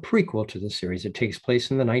was a prequel to the series. It takes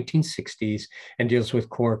place in the 1960s and deals with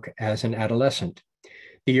Cork as an adolescent.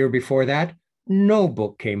 The year before that, no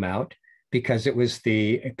book came out because it was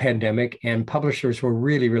the pandemic and publishers were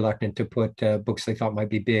really reluctant to put books they thought might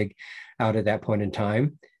be big out at that point in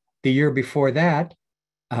time. The year before that,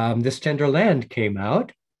 This Tender Land came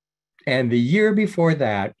out. And the year before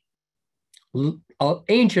that,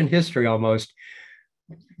 ancient history almost,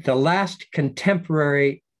 the last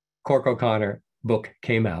contemporary Cork O'Connor book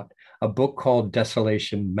came out, a book called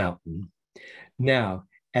Desolation Mountain. Now,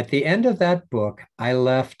 at the end of that book, I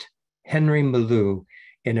left Henry Malou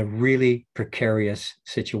in a really precarious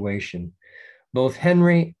situation. Both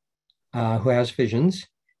Henry, who has visions,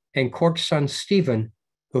 and Cork's son, Stephen,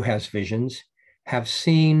 who has visions,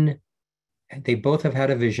 they both have had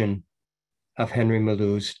a vision of Henry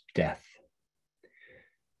Malou's death.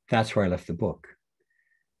 That's where I left the book.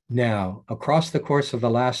 Now, across the course of the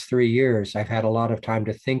last 3 years, I've had a lot of time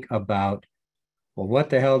to think about, well, what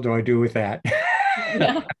the hell do I do with that?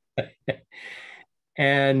 Yeah.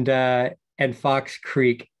 And Fox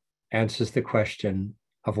Creek answers the question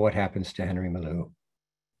of what happens to Henry Malou.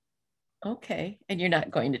 Okay, and you're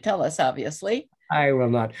not going to tell us, obviously. I will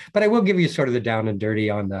not, but I will give you sort of the down and dirty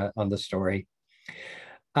on the story.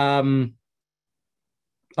 A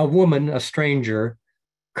woman, a stranger,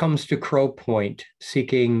 comes to Crow Point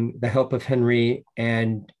seeking the help of Henry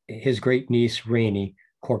and his great niece, Rainey,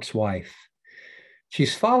 Cork's wife.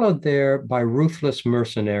 She's followed there by ruthless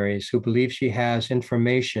mercenaries who believe she has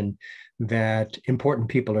information that important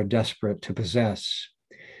people are desperate to possess.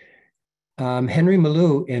 Henry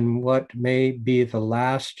Malou, in what may be the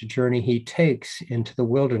last journey he takes into the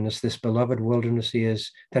wilderness, this beloved wilderness that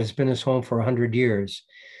has been his home for 100 years,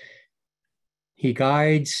 he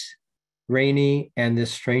guides Rainey and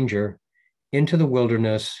this stranger into the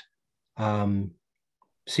wilderness,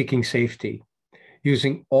 seeking safety,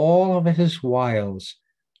 using all of his wiles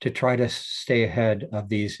to try to stay ahead of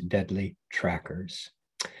these deadly trackers.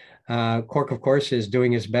 Cork, of course, is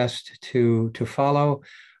doing his best to follow,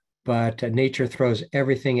 but nature throws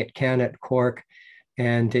everything it can at Cork.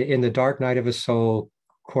 And in the dark night of his soul,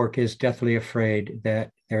 Cork is deathly afraid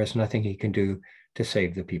that there is nothing he can do to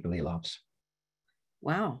save the people he loves.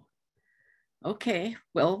 Wow. Okay.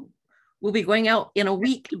 Well, we'll be going out in a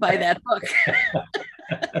week to buy that book.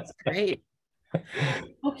 That's great.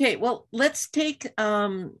 Okay. Well, let's take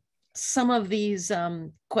some of these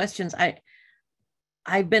questions.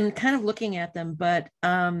 I've been kind of looking at them, but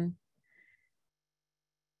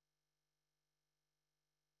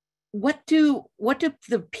what do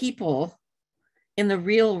the people in the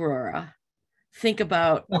real Aurora think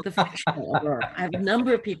about the fictional Aurora? I have a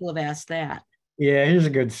number of people have asked that. Yeah, here's a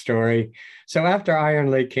good story. So after Iron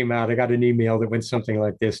Lake came out, I got an email that went something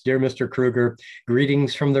like this. Dear Mr. Kruger,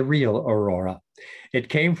 greetings from the real Aurora. It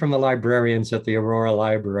came from the librarians at the Aurora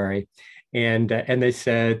Library. And they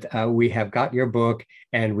said, we have got your book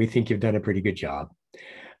and we think you've done a pretty good job.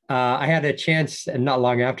 I had a chance not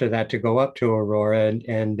long after that to go up to Aurora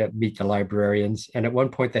and meet the librarians. And at one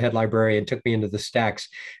point, the head librarian took me into the stacks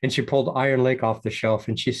and she pulled Iron Lake off the shelf.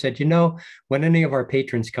 And she said, when any of our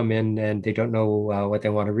patrons come in and they don't know what they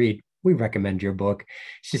want to read, we recommend your book.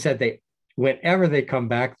 She said whenever they come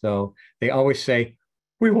back, though, they always say,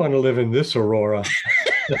 we want to live in this Aurora.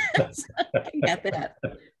 I get that.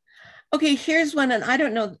 Okay, here's one. And I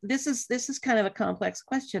don't know, this is kind of a complex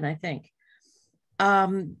question, I think.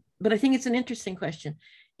 But I think it's an interesting question.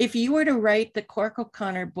 If you were to write the Cork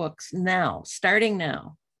O'Connor books now, starting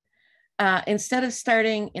now, instead of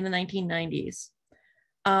starting in the 1990s,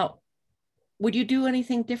 would you do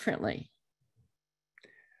anything differently?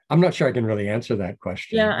 I'm not sure I can really answer that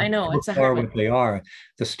question. Yeah, I know. It's a hard one. What they are.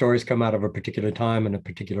 The stories come out of a particular time and a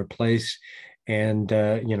particular place. And,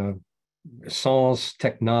 sans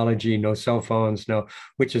technology, no cell phones,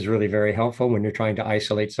 which is really very helpful when you're trying to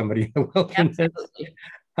isolate somebody in the wilderness. Absolutely.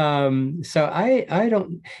 So I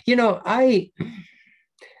don't,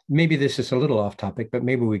 maybe this is a little off topic, but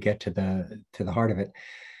maybe we get to the heart of it.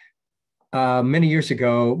 Many years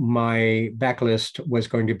ago, my backlist was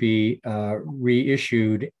going to be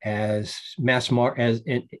reissued as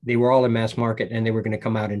they were all in mass market, and they were going to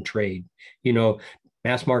come out in trade.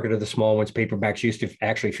 mass market are the small ones. Paperbacks used to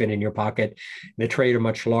actually fit in your pocket. The trade are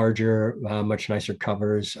much larger, much nicer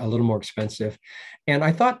covers, a little more expensive. And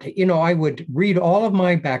I thought, I would read all of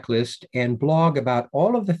my backlist and blog about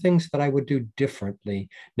all of the things that I would do differently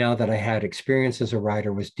now that I had experience as a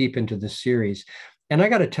writer, was deep into the series. And I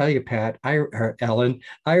got to tell you, Pat, Ellen,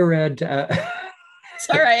 I read. It's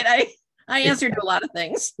all right. I answered to a lot of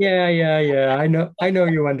things. Yeah. I know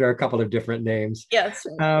you under a couple of different names. Yes.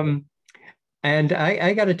 And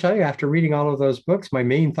I got to tell you, after reading all of those books, my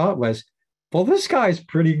main thought was, well, this guy's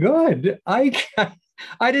pretty good. I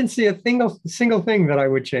didn't see a single thing that I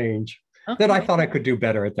would change, that I thought I could do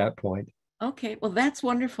better at that point. Okay, well, that's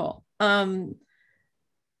wonderful. I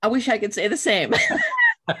wish I could say the same.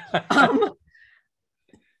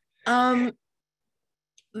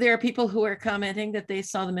 There are people who are commenting that they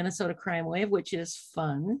saw the Minnesota crime wave, which is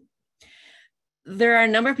fun. There are a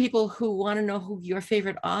number of people who want to know who your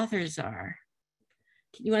favorite authors are.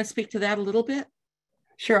 You want to speak to that a little bit?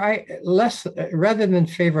 Sure. Rather than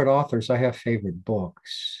favorite authors, I have favorite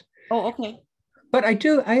books. Oh, okay. But I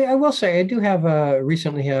will say, I do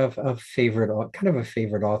recently have a favorite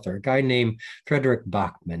author, a guy named Frederick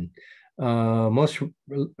Bachman. Most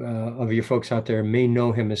of you folks out there may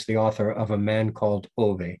know him as the author of A Man Called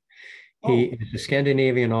Ove. He is a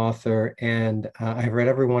Scandinavian author, and I've read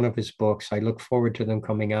every one of his books. I look forward to them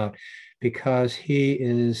coming out because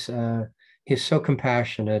he's so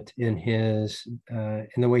compassionate in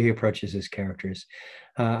the way he approaches his characters.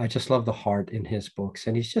 I just love the heart in his books,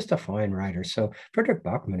 and he's just a fine writer. So Frederick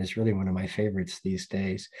Bachman is really one of my favorites these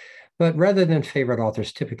days. But rather than favorite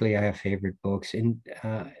authors, typically I have favorite books, and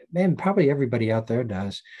probably everybody out there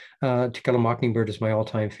does. To Kill a Mockingbird is my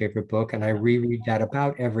all-time favorite book, and I reread that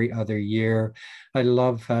about every other year. I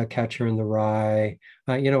love Catcher in the Rye.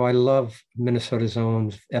 I love Minnesota's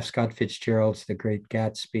own F. Scott Fitzgerald's The Great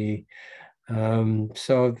Gatsby. I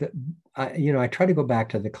try to go back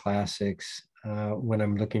to the classics when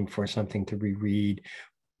I'm looking for something to reread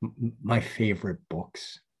my favorite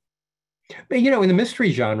books. But in the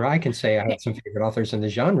mystery genre, I can say I have some favorite authors in the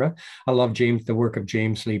genre. I love the work of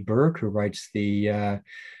James Lee Burke, who writes the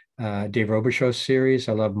Dave Robichaux series.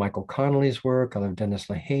 I love Michael Connelly's work. I love Dennis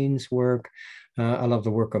Lehane's work. I love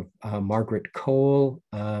the work of Margaret Cole,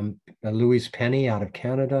 Louise Penny out of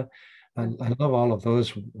Canada. I love all of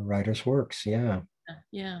those writers' works. Yeah.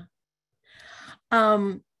 A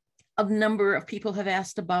number of people have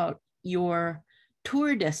asked about your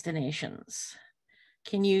tour destinations.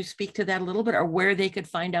 Can you speak to that a little bit, or where they could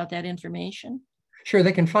find out that information? Sure,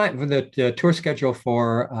 they can find the tour schedule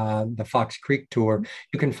for the Fox Creek tour.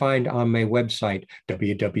 You can find on my website,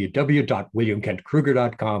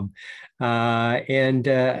 www.williamkentkruger.com. And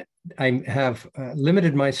I have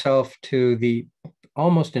limited myself to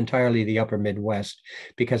almost entirely the upper Midwest,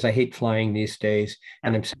 because I hate flying these days,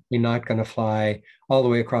 and I'm simply not going to fly all the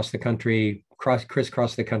way across the country,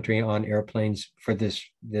 crisscross the country on airplanes for this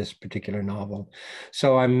particular novel.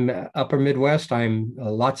 So I'm upper Midwest. I'm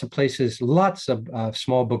lots of places, lots of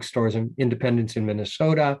small bookstores and independents in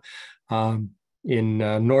Minnesota, in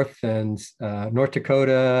North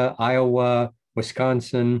Dakota, Iowa,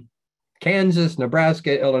 Wisconsin, Kansas,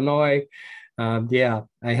 Nebraska, Illinois. I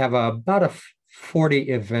have about a 40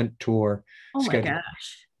 event tour. Oh my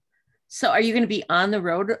gosh. So are you going to be on the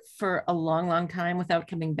road for a long, long time without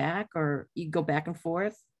coming back, or you go back and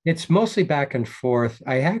forth? It's mostly back and forth.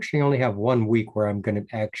 I actually only have 1 week where I'm going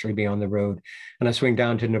to actually be on the road, and I swing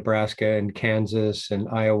down to Nebraska and Kansas and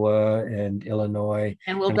Iowa and Illinois.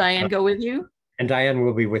 And will Diane go with you? And Diane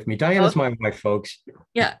will be with me. Diane is my wife, folks.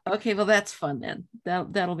 Yeah. Okay. Well, that's fun then.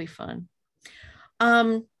 That'll be fun.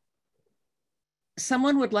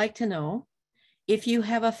 Someone would like to know if you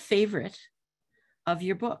have a favorite of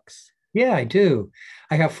your books. Yeah, I do.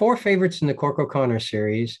 I have 4 favorites in the Cork O'Connor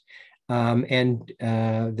series, and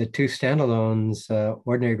the 2 standalones,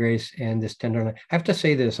 Ordinary Grace and This Tender Land. I have to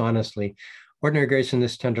say this honestly, Ordinary Grace and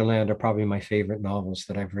This Tender Land are probably my favorite novels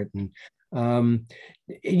that I've written.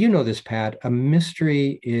 You know this, Pat, a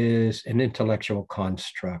mystery is an intellectual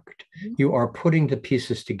construct. Mm-hmm. You are putting the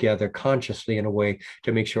pieces together consciously in a way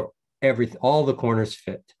to make sure all the corners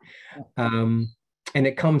fit. And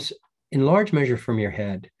it comes in large measure from your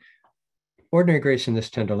head. Ordinary Grace and This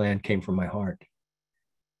Tender Land came from my heart.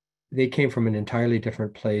 They came from an entirely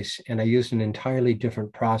different place, and I used an entirely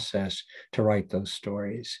different process to write those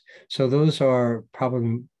stories. So those are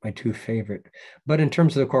probably my 2 favorite. But in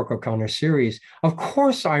terms of the Cork O'Connor series, of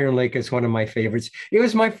course, Iron Lake is one of my favorites. It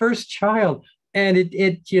was my first child, and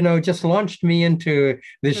it just launched me into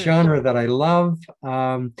this genre that I love.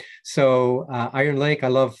 Iron Lake, I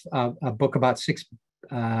love a book about 6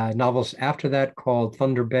 novels after that called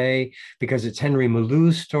Thunder Bay, because it's Henry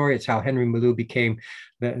Moulou's story. It's how Henry Moulou became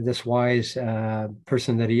this wise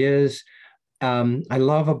person that he is. I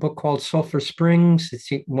love a book called Sulphur Springs. It's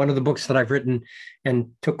one of the books that I've written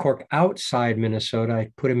and took Cork outside Minnesota.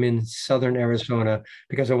 I put him in southern Arizona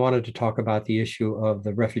because I wanted to talk about the issue of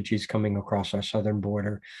the refugees coming across our southern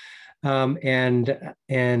border.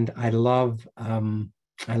 And I loved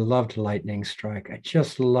Lightning Strike. I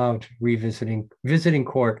just loved visiting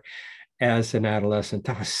Cork as an adolescent.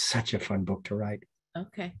 That was such a fun book to write.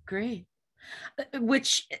 Okay, great.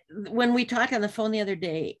 Which, when we talked on the phone the other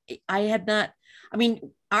day, I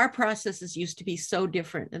mean, our processes used to be so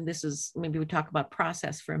different. And this is, maybe we talk about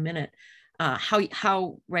process for a minute,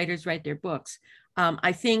 how writers write their books.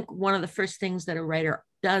 I think one of the first things that a writer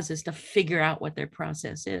does is to figure out what their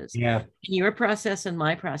process is. Yeah. Your process and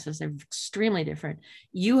my process are extremely different.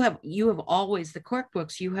 You have always, the Cork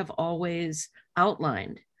books, you have always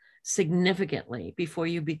outlined significantly before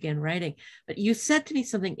you begin writing. But you said to me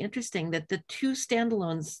something interesting, that the two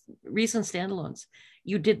standalones, recent standalones,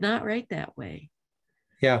 you did not write that way.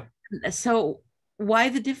 Yeah. So why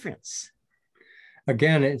the difference?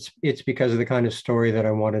 Again, it's because of the kind of story that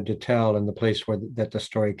I wanted to tell and the place that the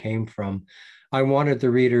story came from. I wanted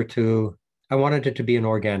it to be an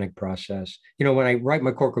organic process. You know, when I write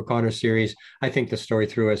my Cork O'Connor series, I think the story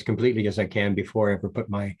through as completely as I can before I ever put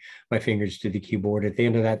my fingers to the keyboard. At the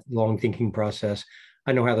end of that long thinking process,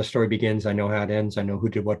 I know how the story begins. I know how it ends. I know who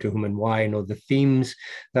did what to whom and why. I know the themes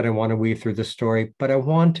that I want to weave through the story. But I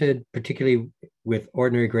wanted, particularly with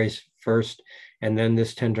Ordinary Grace first, and then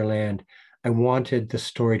this Tender Land, I wanted the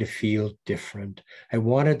story to feel different. I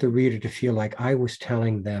wanted the reader to feel like I was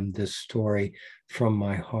telling them this story from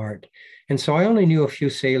my heart. And so I only knew a few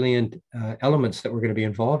salient elements that were going to be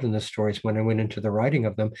involved in the stories when I went into the writing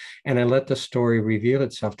of them. And I let the story reveal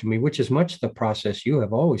itself to me, which is much the process you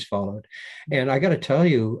have always followed. And I got to tell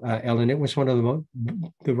you, Ellen, it was one of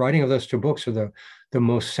the writing of those two books are the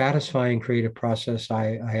most satisfying creative process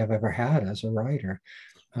I have ever had as a writer.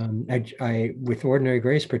 With Ordinary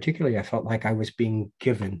Grace particularly, I felt like I was being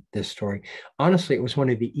given this story. Honestly, it was one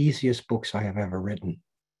of the easiest books I have ever written.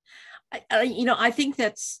 I think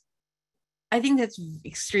that's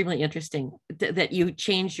extremely interesting that you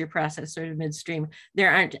changed your process sort of midstream.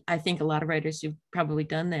 There aren't, I think, a lot of writers who've probably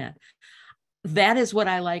done that. That is what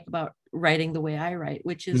I like about writing the way I write,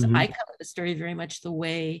 which is I come to the story very much the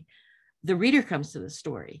way the reader comes to the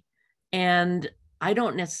story. And I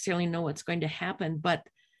don't necessarily know what's going to happen, but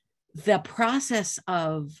the process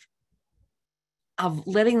of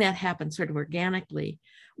letting that happen sort of organically,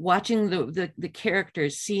 watching the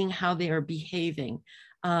characters, seeing how they are behaving,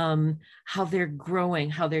 how they're growing,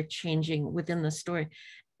 how they're changing within the story,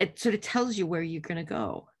 it sort of tells you where you're going to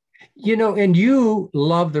go. You know, and you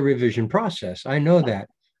love the revision process. I know that.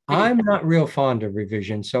 I'm not real fond of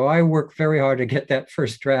revision, so I work very hard to get that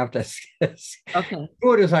first draft as okay,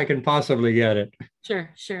 good as I can possibly get it. Sure,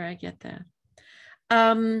 I get that.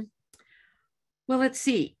 Well, let's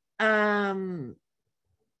see. Do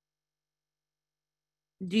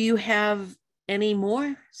you have any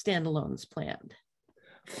more standalones planned?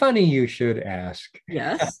 Funny you should ask.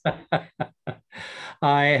 Yes.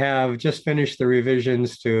 I have just finished the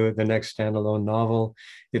revisions to the next standalone novel.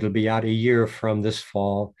 It'll be out a year from this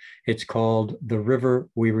fall. It's called The River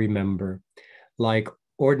We Remember. Like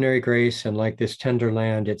Ordinary Grace and like this Tender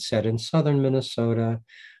Land, it's set in southern Minnesota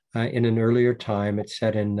in an earlier time. It's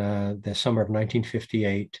set in the summer of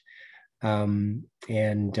 1958 and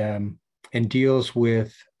deals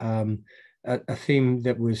with a theme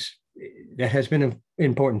that has been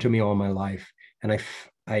important to me all my life. And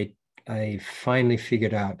I finally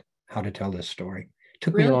figured out how to tell this story. It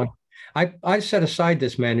took me a long. I set aside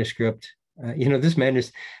this manuscript.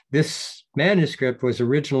 This manuscript was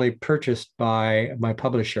originally purchased by my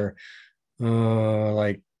publisher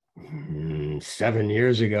like 7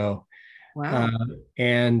 years ago. Wow.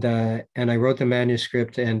 And I wrote the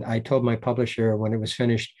manuscript, and I told my publisher when it was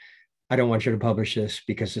finished, I don't want you to publish this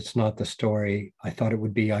because it's not the story I thought it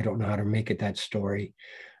would be. I don't know how to make it that story.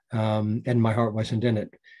 And my heart wasn't in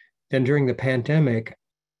it. Then during the pandemic,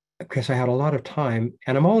 because I had a lot of time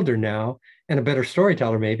and I'm older now and a better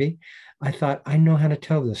storyteller maybe, I thought, I know how to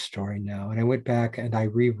tell this story now. And I went back and I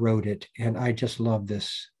rewrote it. And I just love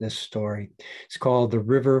this story. It's called The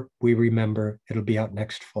River We Remember. It'll be out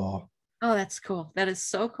next fall. Oh, that's cool. That is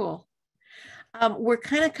so cool. We're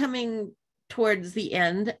kind of coming towards the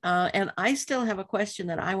end. And I still have a question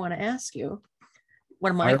that I want to ask you.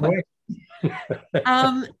 One of my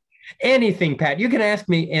questions. Anything, Pat. You can ask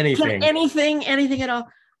me anything. Anything at all.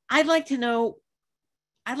 I'd like to know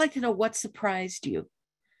what surprised you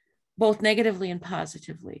both negatively and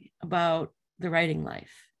positively, about the writing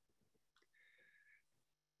life?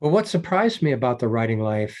 Well, what surprised me about the writing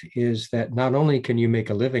life is that not only can you make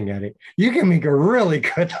a living at it, you can make a really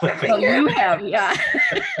good living. Oh, you have, yeah.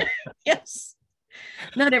 Yes.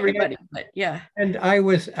 Not everybody, but yeah. And I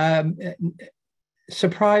was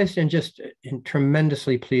surprised and just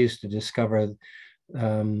tremendously pleased to discover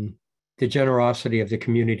the generosity of the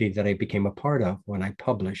community that I became a part of when I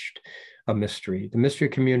published a mystery. The mystery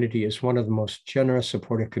community is one of the most generous,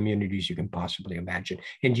 supportive communities you can possibly imagine.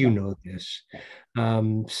 And you know this.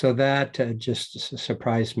 So that just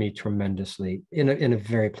surprised me tremendously in a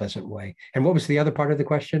very pleasant way. And what was the other part of the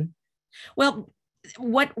question? Well,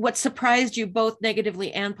 what surprised you both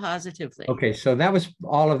negatively and positively? Okay, so that was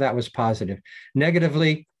all of that was positive.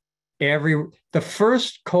 Negatively, the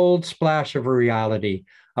first cold splash of reality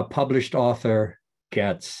a published author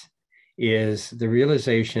gets is the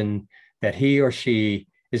realization that he or she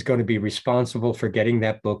is going to be responsible for getting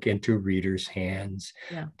that book into readers' hands.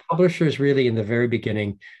 Yeah. Publishers really in the very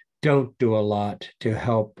beginning don't do a lot to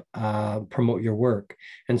help promote your work.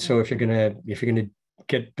 And so if you're gonna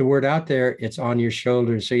get the word out there, it's on your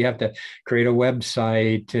shoulders. So you have to create a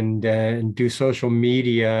website and do social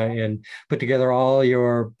media and put together all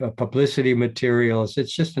your publicity materials.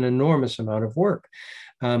 It's just an enormous amount of work.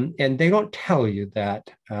 And they don't tell you that,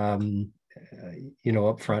 up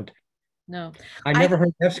front. No. I never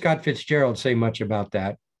heard F. Scott Fitzgerald say much about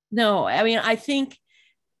that. No, I mean, I think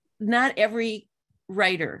not every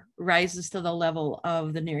writer rises to the level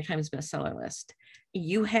of the New York Times bestseller list.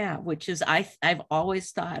 You have, which is I've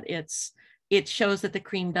always thought it shows that the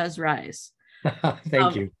cream does rise.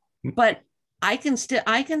 Thank you. But I can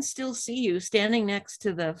still see you standing next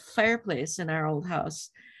to the fireplace in our old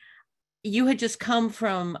house. You had just come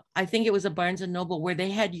from, I think it was a Barnes and Noble, where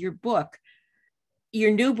they had your book,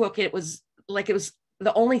 your new book. It was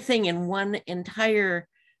the only thing in one entire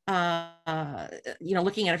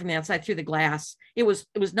looking at it from the outside through the glass. It was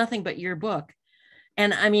nothing but your book.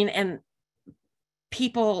 And I mean, and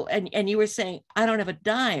people, and you were saying, I don't have a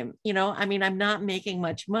dime, I'm not making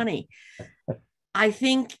much money. I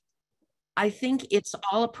think it's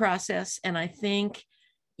all a process. And I think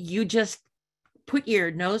you just put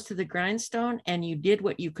your nose to the grindstone and you did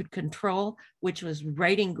what you could control, which was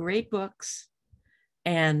writing great books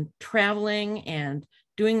and traveling and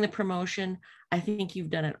doing the promotion. I think you've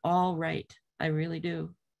done it all right. I really do.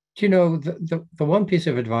 The one piece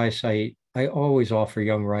of advice I always offer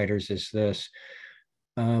young writers is this: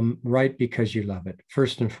 write because you love it.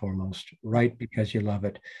 First and foremost, write because you love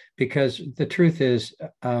it. Because the truth is,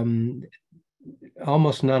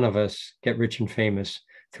 almost none of us get rich and famous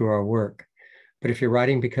through our work. But if you're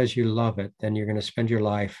writing because you love it, then you're going to spend your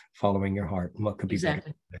life following your heart. And what could be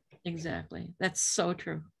better? Exactly. That's so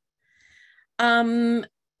true. I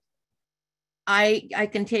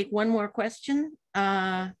can take one more question.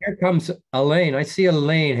 Here comes Elaine. I see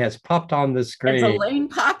Elaine has popped on the screen. Has Elaine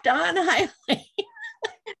popped on? Hi, Elaine.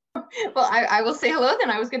 Well, I will say hello then.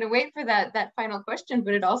 I was going to wait for that final question,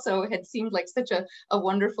 but it also had seemed like such a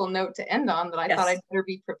wonderful note to end on that I thought I'd better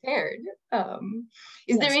be prepared.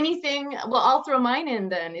 Is there anything, well, I'll throw mine in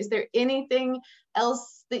then. Is there anything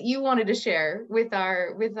else that you wanted to share with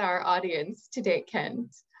our audience today,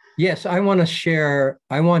 Kent? Yes, I want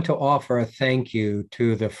to offer a thank you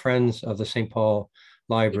to the Friends of the St. Paul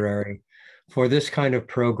Library for this kind of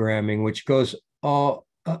programming, which goes all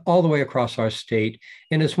the way across our state,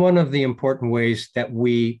 and is one of the important ways that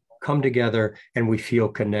we come together and we feel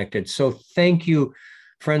connected. So thank you,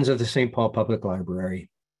 Friends of the St. Paul Public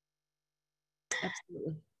Library.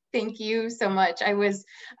 Absolutely. Thank you so much. I was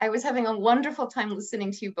having a wonderful time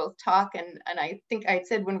listening to you both talk, and I think I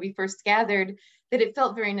said when we first gathered that it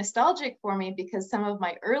felt very nostalgic for me because some of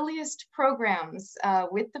my earliest programs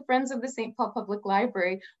with the Friends of the St. Paul Public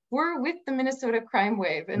Library were with the Minnesota Crime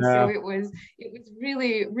Wave, and so it was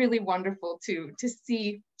really, really wonderful to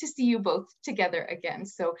see you both together again.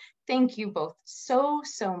 So thank you both so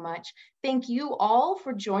much. Thank you all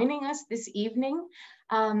for joining us this evening.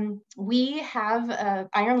 We have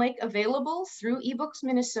Iron Lake available through eBooks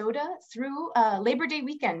Minnesota through Labor Day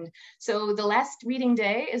weekend. So the last reading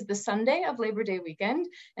day is the Sunday of Labor Day weekend.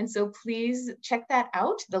 And so please check that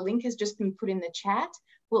out. The link has just been put in the chat.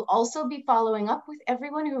 We'll also be following up with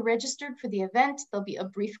everyone who registered for the event. There'll be a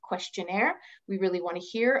brief questionnaire. We really want to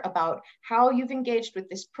hear about how you've engaged with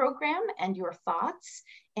this program and your thoughts.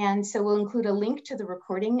 And so we'll include a link to the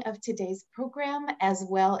recording of today's program, as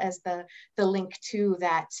well as the link to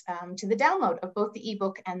that, to the download of both the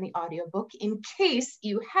ebook and the audiobook, in case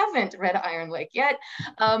you haven't read Iron Lake yet,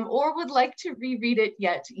 or would like to reread it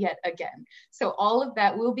yet again. So all of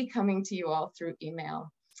that will be coming to you all through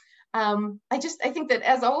email. I think that,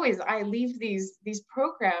 as always, I leave these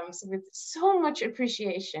programs with so much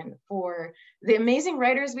appreciation for the amazing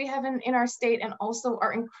writers we have in our state, and also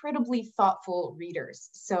our incredibly thoughtful readers.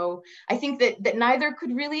 So I think that neither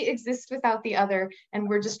could really exist without the other, and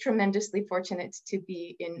we're just tremendously fortunate to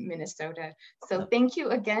be in Minnesota. So thank you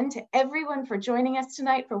again to everyone for joining us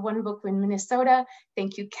tonight for One Book in Minnesota.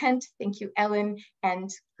 Thank you, Kent. Thank you, Ellen, and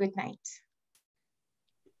good night.